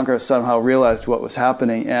 And so Shankara somehow realized what was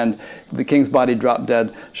happening, and the king's body dropped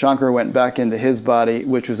dead. Shankara went back into his body,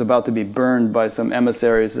 which was about to be burned by some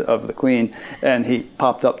emissaries of the queen, and he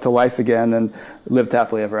popped up to life again and lived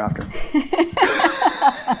happily ever after.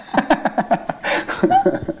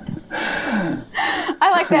 I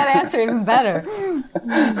like that answer even better.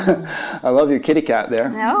 I love your kitty cat there.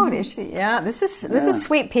 No, is she? Yeah, this is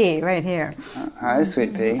Sweet Pea right here. Hi,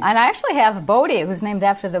 Sweet Pea. And I actually have a Bodhi who's named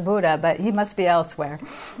after the Buddha, but he must be elsewhere.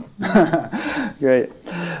 Great.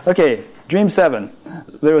 Okay, dream 7.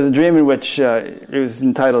 There was a dream in which it was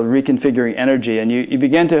entitled Reconfiguring Energy, and you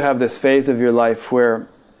began to have this phase of your life where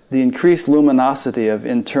the increased luminosity of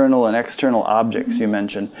internal and external objects you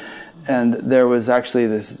mentioned. And there was actually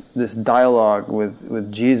this dialogue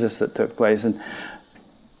with Jesus that took place.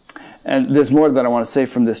 And there's more that I want to say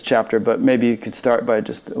from this chapter, but maybe you could start by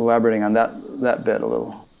just elaborating on that bit a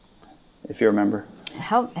little, if you remember.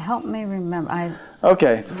 Help me remember.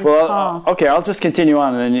 Okay. Well, okay, I'll just continue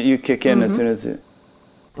on, and then you kick in as soon as it...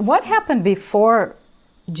 What happened before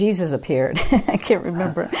Jesus appeared? I can't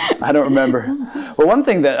remember. I don't remember. Well, one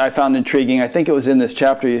thing that I found intriguing, I think it was in this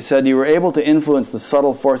chapter, you said you were able to influence the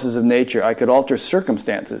subtle forces of nature. I could alter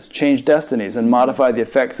circumstances, change destinies, and modify the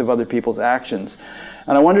effects of other people's actions.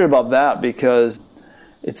 And I wondered about that because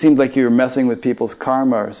it seemed like you were messing with people's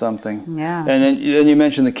karma or something. Yeah. And then you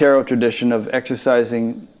mentioned the Karo tradition of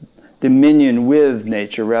exercising dominion with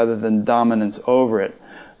nature rather than dominance over it.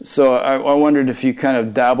 So I wondered if you kind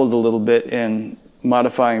of dabbled a little bit in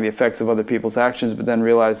modifying the effects of other people's actions, but then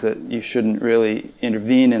realized that you shouldn't really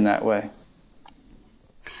intervene in that way.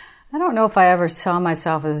 I don't know if I ever saw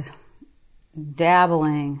myself as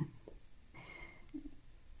dabbling.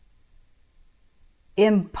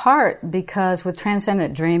 In part because with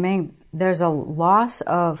transcendent dreaming, there's a loss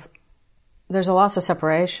of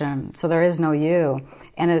separation, so there is no you.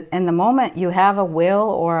 And in the moment you have a will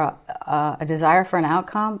or a desire for an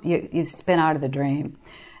outcome, you spin out of the dream.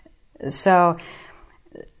 So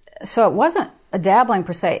it wasn't a dabbling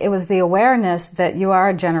per se, it was the awareness that you are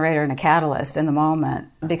a generator and a catalyst in the moment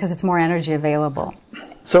because it's more energy available.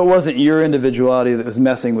 So it wasn't your individuality that was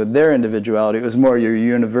messing with their individuality, it was more your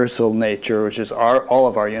universal nature, which is all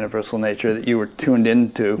of our universal nature that you were tuned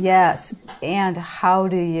into. Yes, and how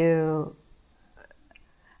do you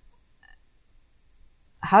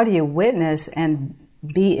witness and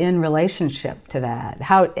be in relationship to that?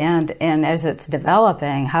 And as it's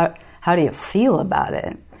developing, how do you feel about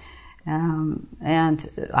it? And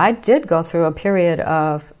I did go through a period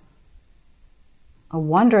of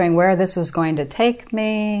wondering where this was going to take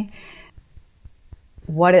me,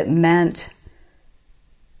 what it meant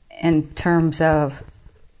in terms of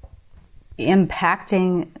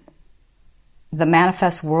impacting the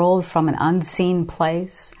manifest world from an unseen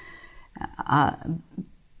place. I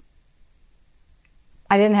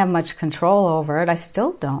didn't have much control over it. I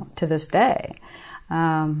still don't to this day.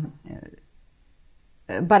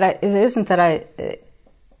 It isn't that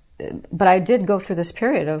but I did go through this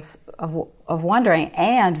period of wondering,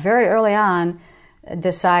 and very early on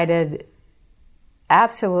decided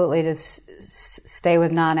absolutely to stay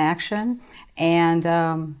with non-action. And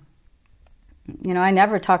I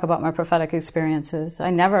never talk about my prophetic experiences.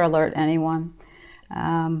 I never alert anyone.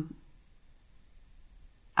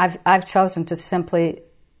 I've chosen to simply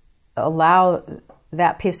allow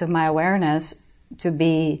that piece of my awareness to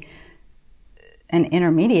be an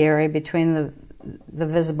intermediary between the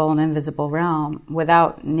visible and invisible realm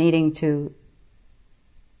without needing to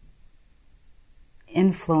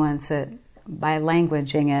influence it by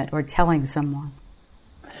languaging it or telling someone.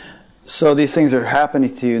 So these things are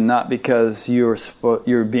happening to you not because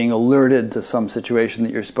you're being alerted to some situation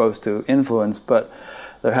that you're supposed to influence, but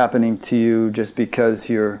they're happening to you just because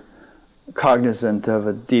you're cognizant of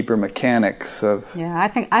a deeper mechanics of I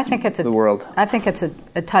think it's the world. I think it's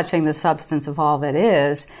a touching the substance of all that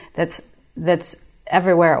is that's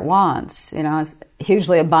everywhere at once. It's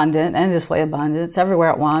hugely abundant, endlessly abundant. It's everywhere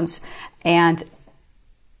at once, and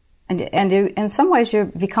in some ways you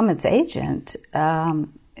become its agent,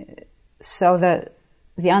 so that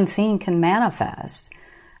the unseen can manifest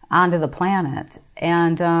onto the planet,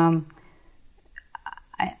 and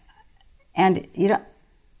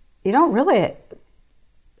you don't really.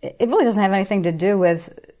 It really doesn't have anything to do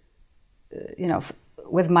with,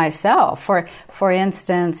 with myself. For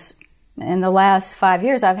instance, in the last 5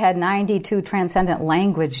 years, I've had 92 transcendent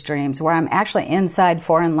language dreams where I'm actually inside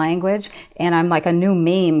foreign language and I'm like a new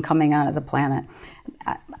meme coming onto the planet.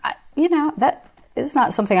 That is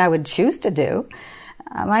not something I would choose to do.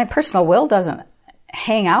 My personal will doesn't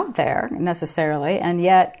hang out there necessarily, and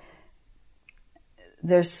yet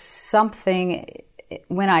there's something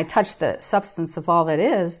when I touch the substance of all that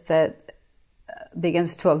is that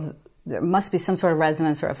begins to, there must be some sort of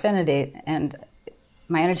resonance or affinity, and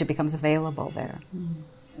my energy becomes available there.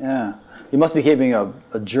 Yeah. You must be keeping a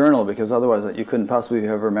journal, because otherwise you couldn't possibly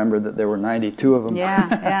have remembered that there were 92 of them.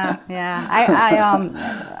 Yeah.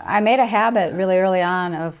 I made a habit really early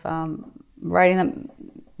on of writing them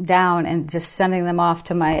down and just sending them off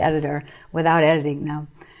to my editor without editing them.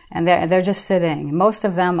 And they're just sitting. Most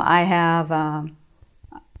of them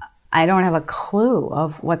I don't have a clue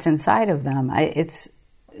of what's inside of them. It's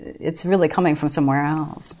really coming from somewhere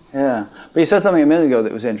else. Yeah. But you said something a minute ago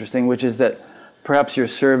that was interesting, which is that perhaps you're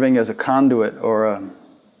serving as a conduit or a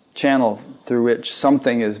channel through which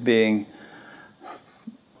something is being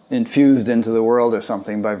infused into the world or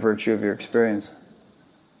something by virtue of your experience.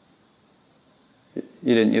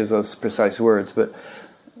 You didn't use those precise words, but,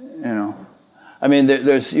 I mean,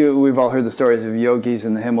 we've all heard the stories of yogis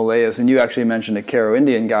in the Himalayas, and you actually mentioned a Karo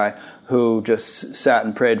Indian guy who just sat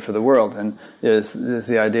and prayed for the world. And there's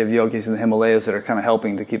the idea of yogis in the Himalayas that are kind of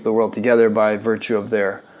helping to keep the world together by virtue of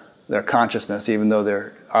their consciousness, even though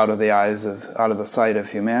they're out of the sight of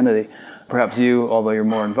humanity. Perhaps you, although you're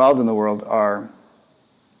more involved in the world,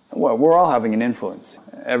 we're all having an influence.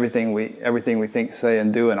 Everything we think, say,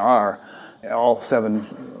 and do and are, all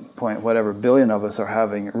 7 billion of us are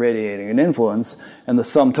radiating an influence, and the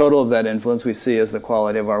sum total of that influence we see as the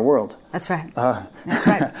quality of our world. That's right. That's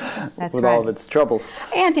right. That's with right. all of its troubles.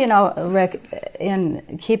 And, Rick,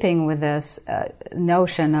 in keeping with this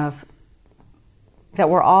notion of that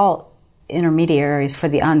we're all intermediaries for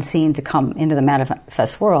the unseen to come into the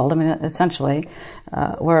manifest world. I mean, essentially,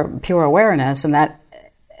 we're pure awareness, and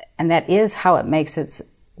that is how it makes its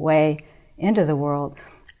way into the world.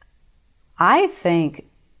 I think,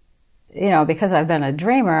 because I've been a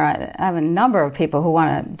dreamer, I have a number of people who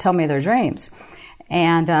want to tell me their dreams,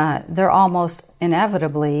 and they're almost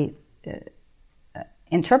inevitably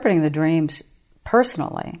interpreting the dreams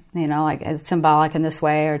personally, like as symbolic in this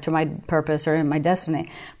way or to my purpose or in my destiny.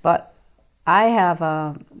 But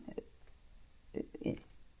I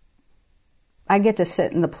get to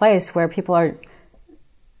sit in the place where people are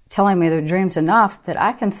telling me their dreams enough that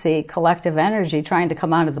I can see collective energy trying to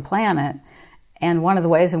come onto the planet. And one of the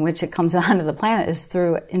ways in which it comes onto the planet is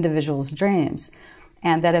through individuals' dreams.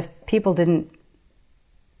 And that if people didn't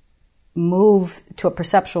move to a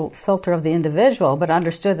perceptual filter of the individual, but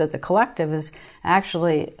understood that the collective is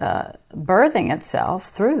actually birthing itself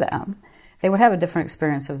through them, they would have a different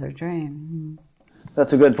experience of their dream.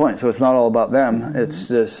 That's a good point. So it's not all about them. Mm-hmm. It's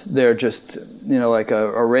just, they're just, like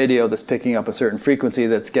a radio that's picking up a certain frequency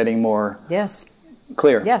that's getting more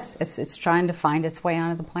clear. Yes, it's trying to find its way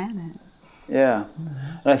onto the planet. Yeah.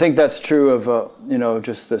 And I think that's true of,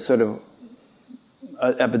 just the sort of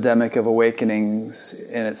epidemic of awakenings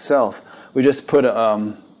in itself. We just put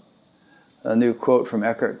a new quote from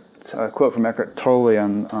Eckhart a quote from Eckhart Tolle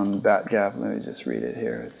on Bat Gap. Let me just read it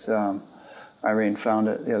here. It's Irene found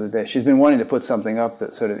it the other day. She's been wanting to put something up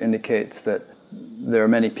that sort of indicates that there are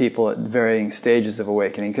many people at varying stages of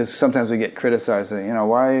awakening, because sometimes we get criticized,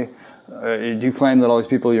 why do you claim that all these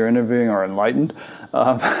people you're interviewing are enlightened?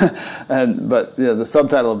 But the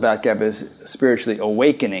subtitle of Bat Gap is Spiritually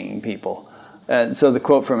Awakening People. And so the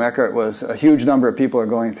quote from Eckhart was, a huge number of people are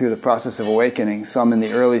going through the process of awakening, some in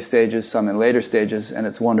the early stages, some in later stages, and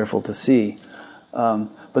it's wonderful to see.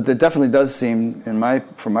 But there definitely does seem,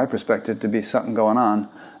 from my perspective, to be something going on.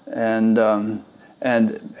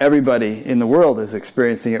 And everybody in the world is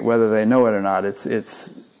experiencing it, whether they know it or not.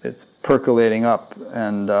 It's percolating up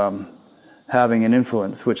and having an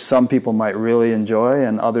influence, which some people might really enjoy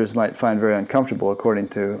and others might find very uncomfortable, according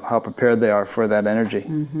to how prepared they are for that energy.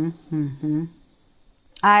 Mm-hmm, mm-hmm.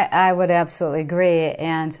 I would absolutely agree,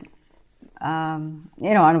 and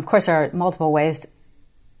and of course there are multiple ways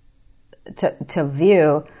to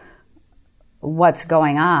view what's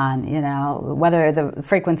going on. Whether the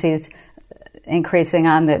frequencies increasing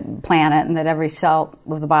on the planet, and that every cell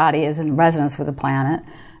of the body is in resonance with the planet,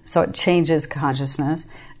 so it changes consciousness.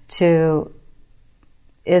 To,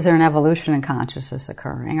 is there an evolution in consciousness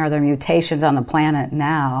occurring? Are there mutations on the planet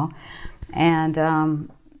now? And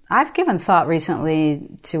I've given thought recently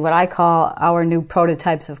to what I call our new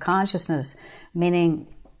prototypes of consciousness, meaning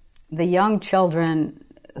the young children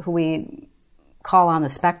who we call on the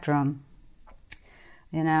spectrum,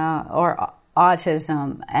 or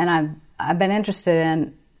autism. And I've been interested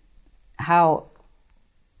in how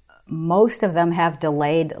most of them have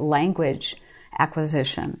delayed language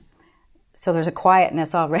acquisition. So there's a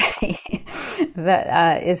quietness already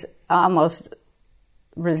that is almost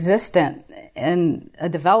resistant in a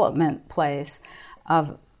development place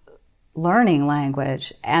of learning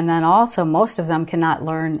language. And then also most of them cannot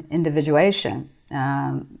learn individuation,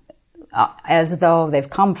 as though they've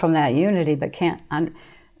come from that unity but can't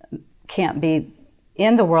be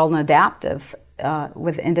in the world and adaptive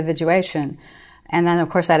with individuation. And then, of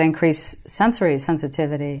course, that increased sensory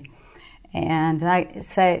sensitivity. And I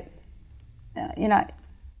say,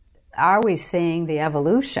 are we seeing the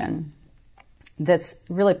evolution that's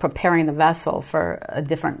really preparing the vessel for a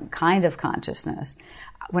different kind of consciousness?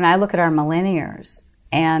 When I look at our millennials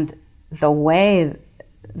and the way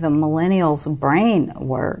the millennials' brain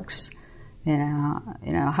works,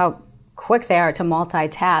 how quick they are to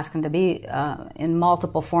multitask and to be in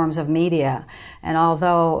multiple forms of media. And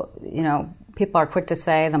although, people are quick to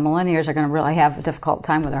say the millennials are going to really have a difficult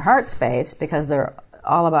time with their heart space because they're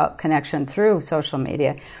all about connection through social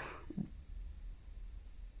media,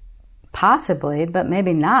 possibly, but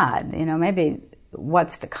maybe not. Maybe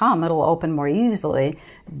what's to come, it'll open more easily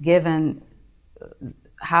given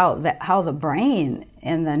how the brain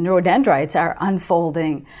and the neurodendrites are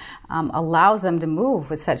unfolding, allows them to move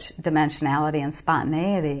with such dimensionality and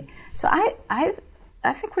spontaneity. So I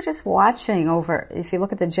think we're just watching over, if you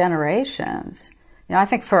look at the generations, I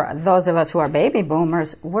think for those of us who are baby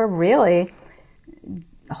boomers, we're really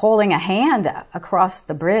holding a hand across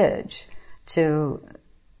the bridge to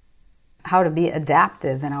how to be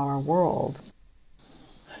adaptive in our world.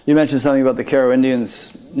 You mentioned something about the Karo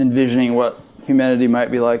Indians envisioning what humanity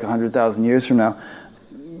might be like 100,000 years from now.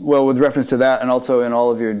 Well, with reference to that, and also in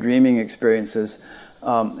all of your dreaming experiences,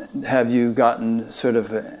 have you gotten sort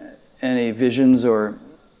of any visions or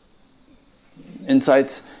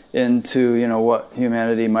insights into what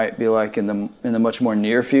humanity might be like in the much more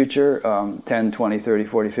near future, 10, 20, 30,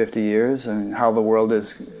 40, 50 years, and how the world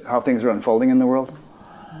is, how things are unfolding in the world?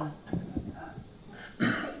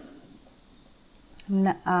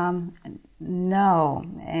 No,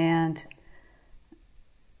 and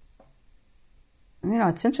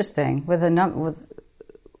it's interesting with the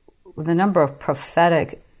number of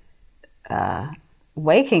prophetic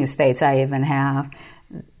waking states I even have.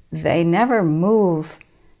 They never move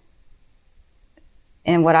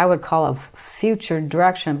in what I would call a future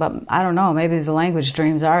direction, but I don't know. Maybe the language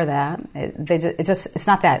dreams are that. It's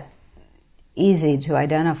not that easy to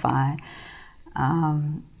identify.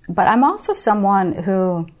 But I'm also someone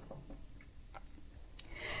who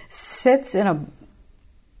sits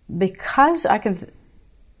because I can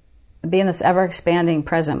be in this ever-expanding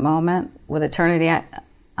present moment with eternity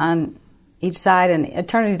on each side, and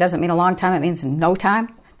eternity doesn't mean a long time, it means no time.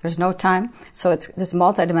 There's no time. So it's this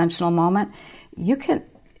multidimensional moment.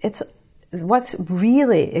 What's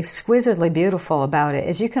really exquisitely beautiful about it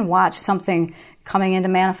is you can watch something coming into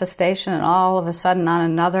manifestation, and all of a sudden on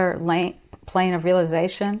another plane of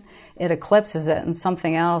realization, it eclipses it and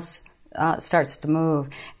something else starts to move.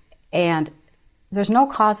 And there's no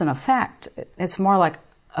cause and effect. It's more like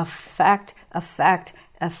effect,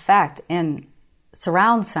 effect in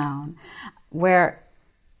surround sound where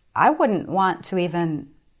I wouldn't want to even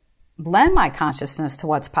blend my consciousness to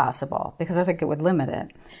what's possible because I think it would limit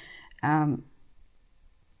it.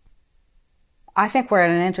 I think we're at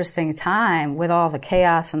an interesting time with all the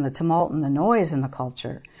chaos and the tumult and the noise in the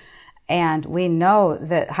culture. And we know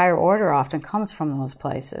that higher order often comes from those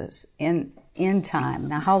places in time.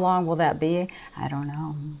 Now, how long will that be? I don't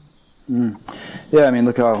know. Yeah, I mean,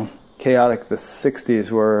 look how chaotic the 60s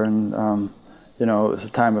were, and, it was a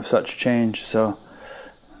time of such change. So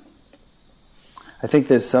I think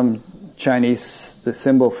there's some Chinese, the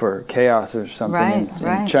symbol for chaos or something.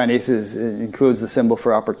 Right. Chinese includes the symbol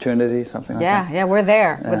for opportunity, something like that. Yeah, we're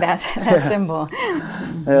there with that symbol.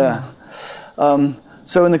 Yeah.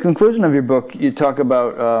 So in the conclusion of your book, you talk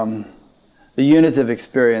about the unitive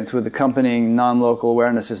experience with accompanying non-local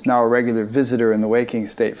awareness is now a regular visitor in the waking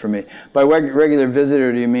state for me. By regular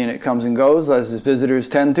visitor, do you mean it comes and goes as visitors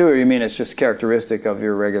tend to, or you mean it's just characteristic of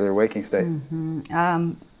your regular waking state?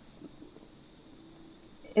 Mm-hmm.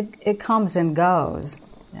 It comes and goes.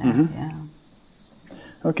 Yeah.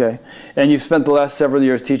 Okay. And you've spent the last several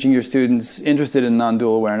years teaching your students interested in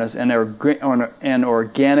non-dual awareness and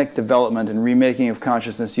organic development and remaking of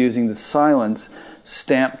consciousness using the silence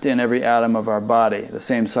stamped in every atom of our body, the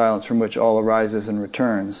same silence from which all arises and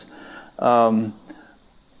returns. And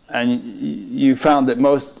you found that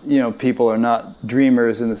most people are not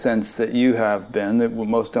dreamers in the sense that you have been, that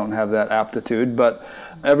most don't have that aptitude, but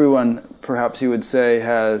everyone, perhaps you would say,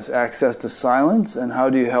 has access to silence, and how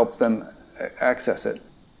do you help them access it?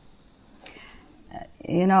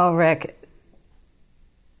 Rick,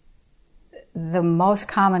 the most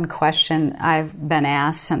common question I've been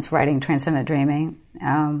asked since writing Transcendent Dreaming,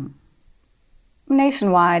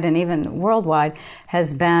 nationwide and even worldwide,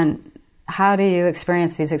 has been, how do you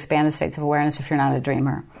experience these expanded states of awareness if you're not a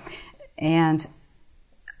dreamer? And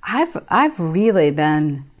I've really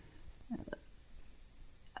been,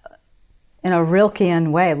 in a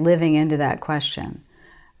Rilkean way, living into that question.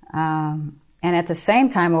 And at the same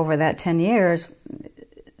time, over that 10 years,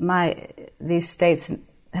 these states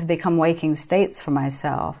have become waking states for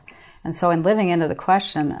myself. And so in living into the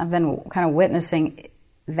question, I've been kind of witnessing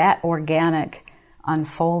that organic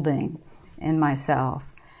unfolding in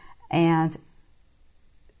myself. And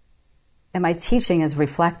my teaching has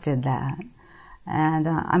reflected that. And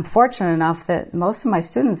I'm fortunate enough that most of my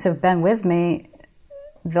students have been with me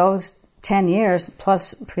those 10 years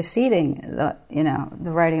plus preceding the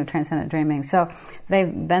writing of Transcendent Dreaming. So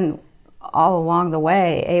they've been all along the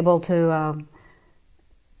way able to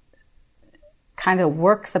kind of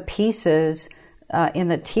work the pieces in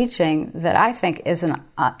the teaching that I think is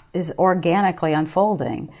organically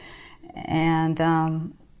unfolding.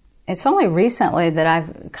 And it's only recently that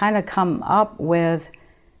I've kind of come up with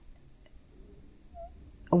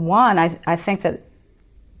one. I think that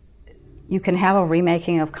you can have a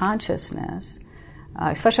remaking of consciousness,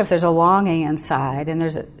 especially if there's a longing inside and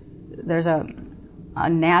there's a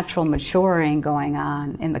natural maturing going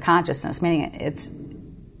on in the consciousness, meaning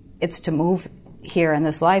it's to move here in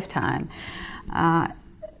this lifetime.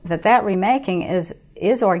 That remaking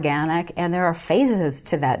is organic, and there are phases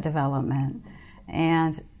to that development.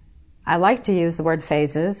 And I like to use the word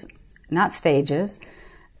phases, not stages,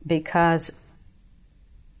 because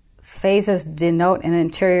phases denote an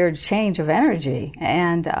interior change of energy,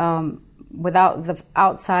 and without the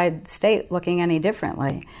outside state looking any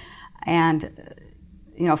differently. And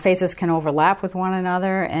phases can overlap with one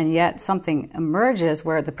another, and yet something emerges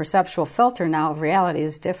where the perceptual filter now of reality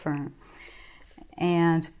is different.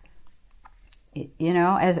 And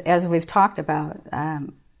as we've talked about,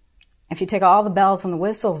 if you take all the bells and the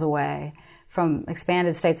whistles away from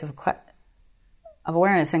expanded states of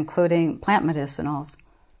awareness, including plant medicinals,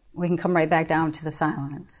 we can come right back down to the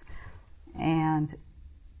silence. And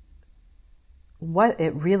what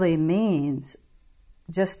it really means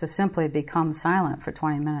just to simply become silent for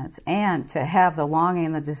 20 minutes and to have the longing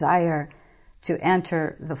and the desire to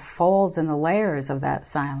enter the folds and the layers of that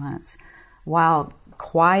silence while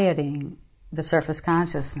quieting the surface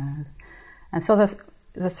consciousness. And so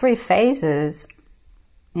the three phases,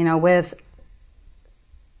 with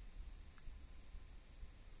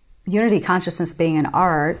unity consciousness being an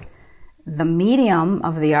art, the medium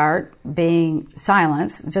of the art being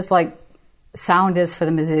silence, just like sound is for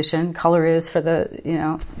the musician, color is for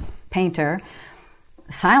the painter,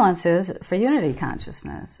 silence is for unity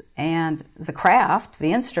consciousness. And the craft,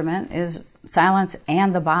 the instrument, is silence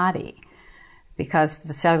and the body, because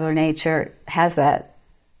the cellular nature has that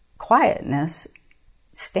quietness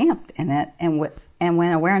stamped in it, and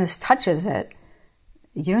when awareness touches it,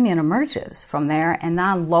 union emerges from there, and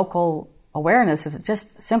non-local awareness is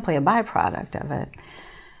just simply a byproduct of it.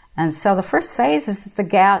 And so the first phase is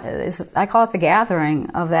I call it the gathering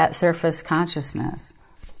of that surface consciousness.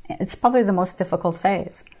 It's probably the most difficult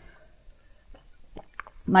phase.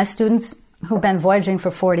 My students who've been voyaging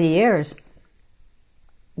for 40 years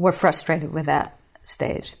were frustrated with that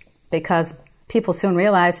stage because people soon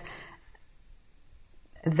realize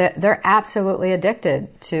that they're absolutely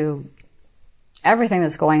addicted to everything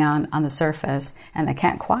that's going on the surface, and they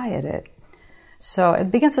can't quiet it. So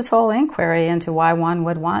it begins this whole inquiry into why one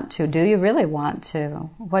would want to. Do you really want to?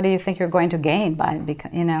 What do you think you're going to gain by,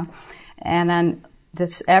 And then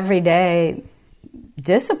this everyday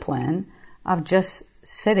discipline of just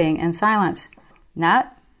sitting in silence,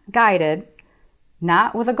 not guided,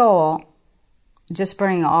 not with a goal, just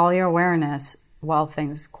bringing all your awareness while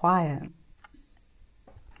things quiet.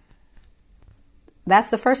 That's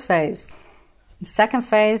the first phase. The second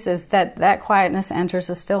phase is that quietness enters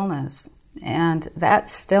a stillness. And that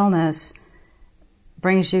stillness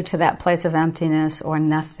brings you to that place of emptiness or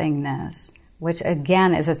nothingness, which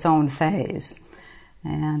again is its own phase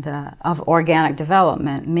and of organic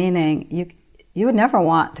development, meaning you would never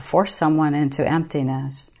want to force someone into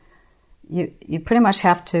emptiness. You pretty much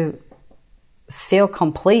have to feel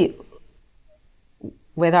complete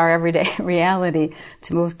with our everyday reality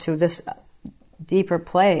to move to this deeper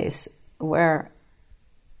place where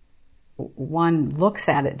one looks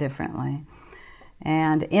at it differently.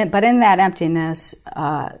 But in that emptiness,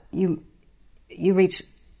 you reach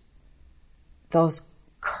those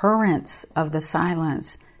currents of the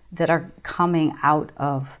silence that are coming out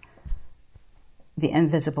of the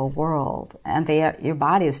invisible world, and your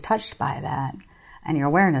body is touched by that, and your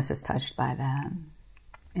awareness is touched by that.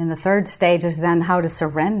 And the third stage is then how to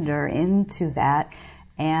surrender into that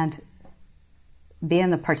and be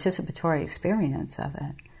in the participatory experience of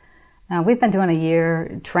it. Now, we've been doing a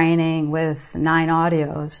year training with 9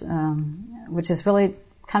 audios, which is really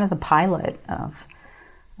kind of the pilot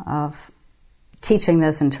of teaching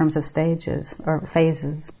this in terms of stages or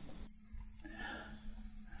phases.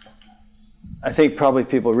 I think probably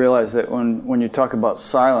people realize that when you talk about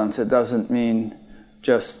silence, it doesn't mean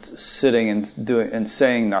just sitting and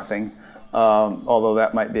saying nothing, although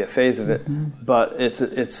that might be a phase of it. Mm-hmm. But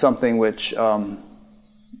it's something which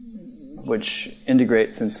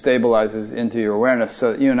integrates and stabilizes into your awareness.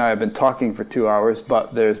 So you and I have been talking for 2 hours,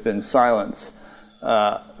 but there's been silence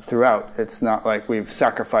throughout. It's not like we've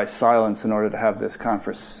sacrificed silence in order to have this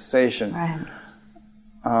conversation. Right.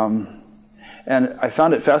 And I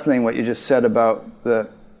found it fascinating what you just said about the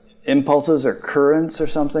impulses or currents or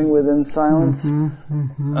something within silence.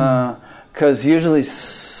 Because usually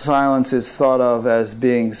silence is thought of as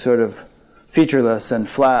being sort of featureless and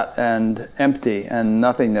flat and empty and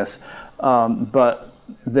nothingness. But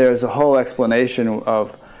there's a whole explanation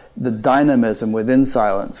of the dynamism within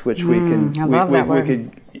silence, which we could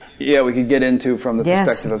get into from the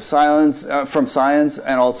perspective of silence, from science,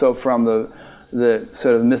 and also from the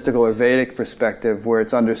sort of mystical or Vedic perspective, where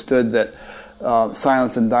it's understood that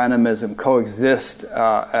silence and dynamism coexist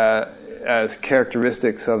as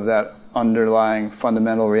characteristics of that underlying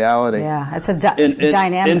fundamental reality. Yeah, it's a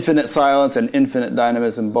dynamic. Infinite silence and infinite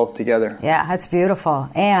dynamism both together. Yeah, that's beautiful.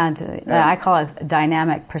 And I call it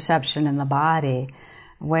dynamic perception in the body,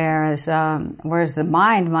 whereas the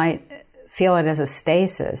mind might feel it as a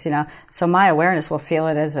stasis, So my awareness will feel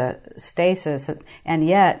it as a stasis, and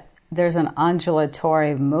yet there's an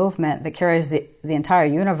undulatory movement that carries the entire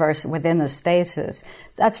universe within the stasis.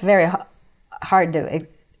 That's very hard to,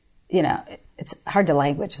 it's hard to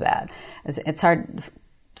language that. It's hard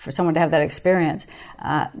for someone to have that experience.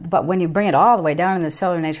 But when you bring it all the way down in the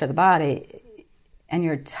cellular nature of the body, and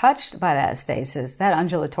you're touched by that stasis, that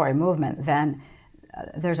undulatory movement, then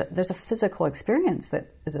there's a physical experience that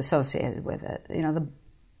is associated with it.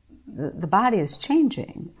 The body is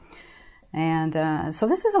changing. And so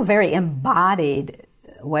this is a very embodied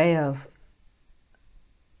way of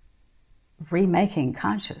remaking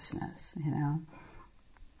consciousness,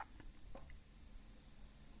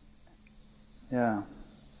 Yeah.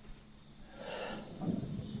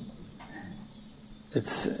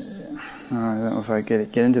 It's, I don't know if I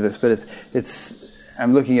get into this, but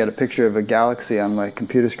I'm looking at a picture of a galaxy on my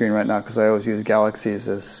computer screen right now, because I always use galaxies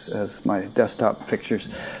as my desktop pictures.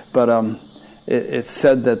 But it's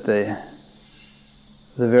said that the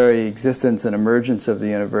very existence and emergence of the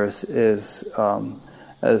universe is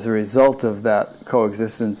as a result of that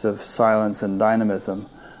coexistence of silence and dynamism,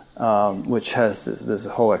 which has this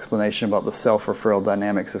whole explanation about the self-referral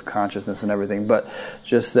dynamics of consciousness and everything. But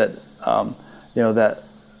just that, that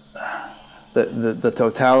the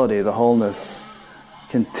totality, the wholeness,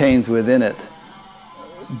 contains within it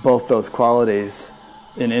both those qualities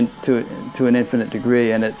to an infinite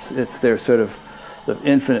degree, and it's their sort of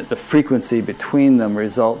the frequency between them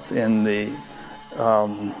results in the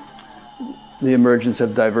emergence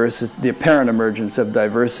of diversity, the apparent emergence of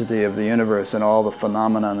diversity of the universe and all the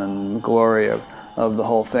phenomenon and glory of the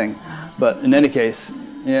whole thing. But in any case,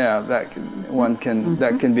 that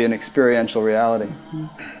can be an experiential reality.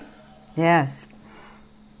 Yes.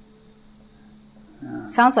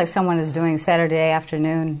 Sounds like someone is doing Saturday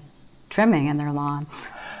afternoon trimming in their lawn.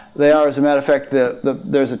 They are. As a matter of fact,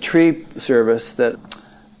 there's a tree service that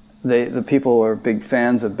the people are big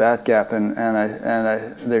fans of Bat Gap, and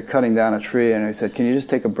they're cutting down a tree, and I said, "Can you just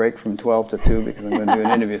take a break from 12 to 2 because I'm going to do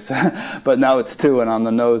an interview?" But now it's 2, and on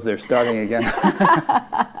the nose they're starting again.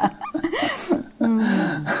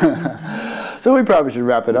 So we probably should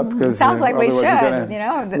wrap it up. Because, sounds like we should. We're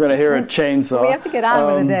going to hear a chainsaw. We have to get on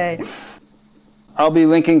with the day. I'll be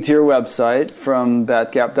linking to your website from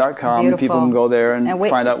batgap.com. Beautiful. People can go there and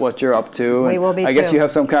find out what you're up to. We will be I guess you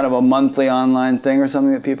have some kind of a monthly online thing or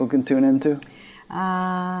something that people can tune into?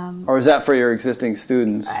 Or is that for your existing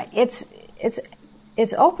students? It's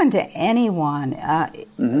open to anyone.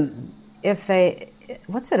 If they...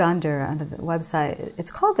 What's it under the website?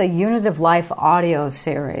 It's called the Unit of Life audio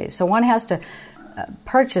series. So one has to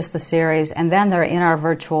purchase the series, and then they're in our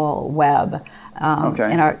virtual web,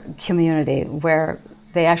 in our community, where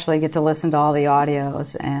they actually get to listen to all the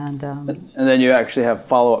audios. And then you actually have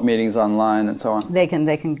follow-up meetings online and so on. They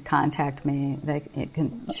can contact me. They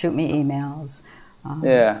can shoot me emails.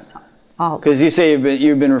 Because you say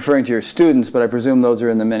you've been referring to your students, but I presume those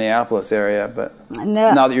are in the Minneapolis area. But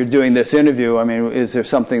now that you're doing this interview, I mean, is there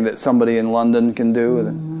something that somebody in London can do?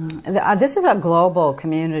 This is a global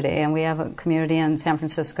community, and we have a community in San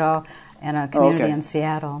Francisco and a community in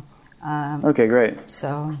Seattle. Okay, great.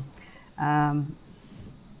 So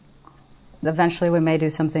eventually we may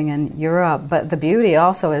do something in Europe. But the beauty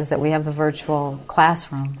also is that we have the virtual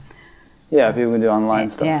classroom. Yeah, people can do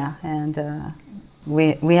online stuff. Yeah, and...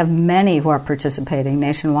 We have many who are participating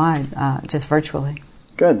nationwide, just virtually.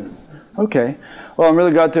 Good. Okay. Well, I'm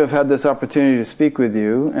really glad to have had this opportunity to speak with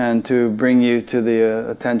you and to bring you to the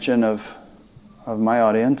attention of my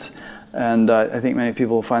audience. And I think many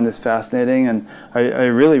people will find this fascinating. And I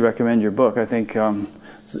really recommend your book. I think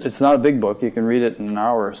it's not a big book. You can read it in an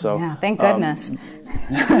hour or so. Yeah, thank goodness.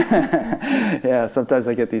 Yeah, sometimes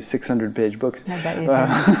I get these 600-page books. I bet you do.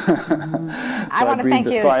 I want to thank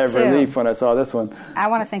you, too. I breathed a sigh of relief when I saw this one. I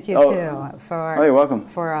want to thank you, too, for... Oh, you're welcome.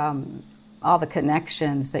 For all the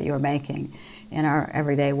connections that you're making in our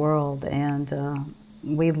everyday world. And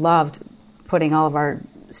we loved putting all of our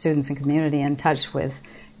students and community in touch with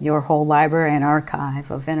your whole library and archive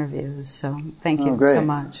of interviews. So thank you so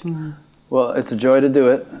much. Well, it's a joy to do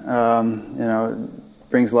it. It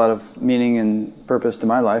brings a lot of meaning and purpose to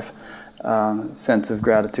my life, sense of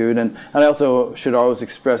gratitude. And I also should always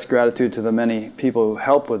express gratitude to the many people who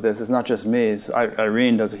help with this. It's not just me.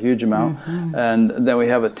 Irene does a huge amount. And then we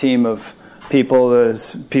have a team of people.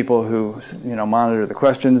 There's people who monitor the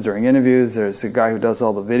questions during interviews. There's a guy who does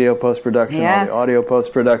all the video post-production, all the audio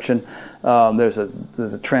post-production. There's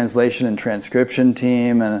a translation and transcription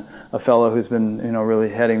team, and a fellow who's been really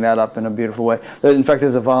heading that up in a beautiful way. In fact,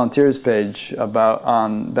 there's a volunteers page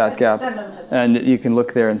on Bat Gap, and you can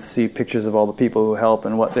look there and see pictures of all the people who help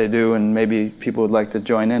and what they do, and maybe people would like to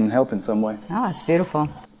join in and help in some way. Oh, that's beautiful.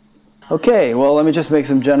 Okay, well, let me just make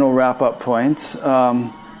some general wrap-up points.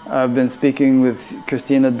 I've been speaking with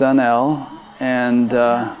Christina Dunnell, and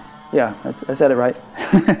I said it right.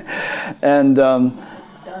 And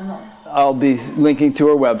I'll be linking to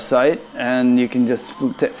her website, and you can just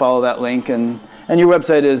follow that link. And your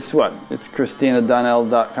website is what? It's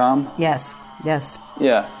ChristinaDunnell.com? Yes.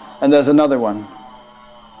 Yeah, and there's another one.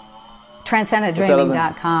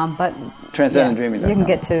 TranscendentDreaming.com, but TranscendentDreaming.com. You can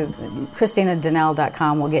get to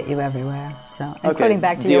ChristinaDunnell.com. Will get you everywhere. So, including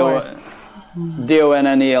back to yours.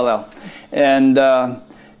 Donnell. And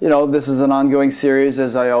this is an ongoing series,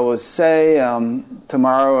 as I always say.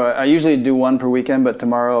 Tomorrow, I usually do one per weekend, but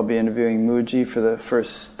tomorrow I'll be interviewing Mooji for the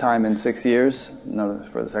first time in 6 years. No,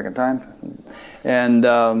 for the second time. And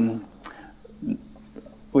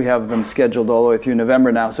we have them scheduled all the way through November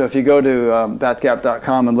now. So if you go to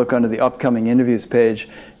batgap.com and look under the upcoming interviews page,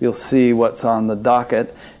 you'll see what's on the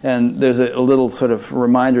docket. And there's a little sort of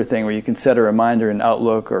reminder thing where you can set a reminder in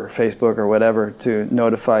Outlook or Facebook or whatever to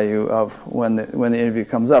notify you of when the interview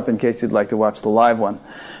comes up in case you'd like to watch the live one.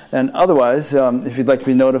 And otherwise, if you'd like to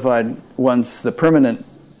be notified once the permanent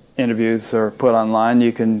interviews are put online,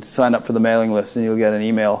 you can sign up for the mailing list and you'll get an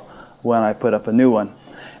email when I put up a new one.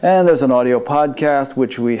 And there's an audio podcast,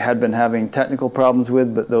 which we had been having technical problems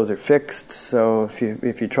with, but those are fixed. So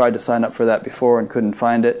if you tried to sign up for that before and couldn't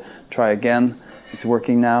find it, try again. It's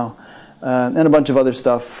working now. And a bunch of other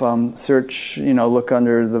stuff. Search, look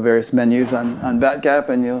under the various menus on Batgap,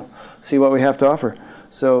 and you'll see what we have to offer.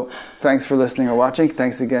 So thanks for listening or watching.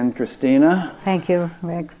 Thanks again, Christina. Thank you,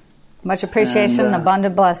 Rick. Much appreciation and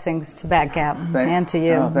abundant blessings to Batgap and to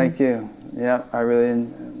you. Oh, thank you. Yeah,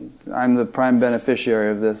 I'm the prime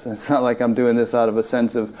beneficiary of this. It's not like I'm doing this out of a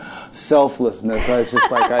sense of selflessness. I was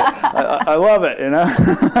just like, I love it,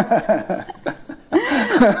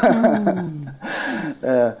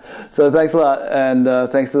 So thanks a lot,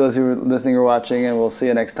 and thanks to those who are listening or watching, and we'll see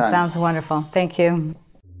you next time. Sounds wonderful. Thank you.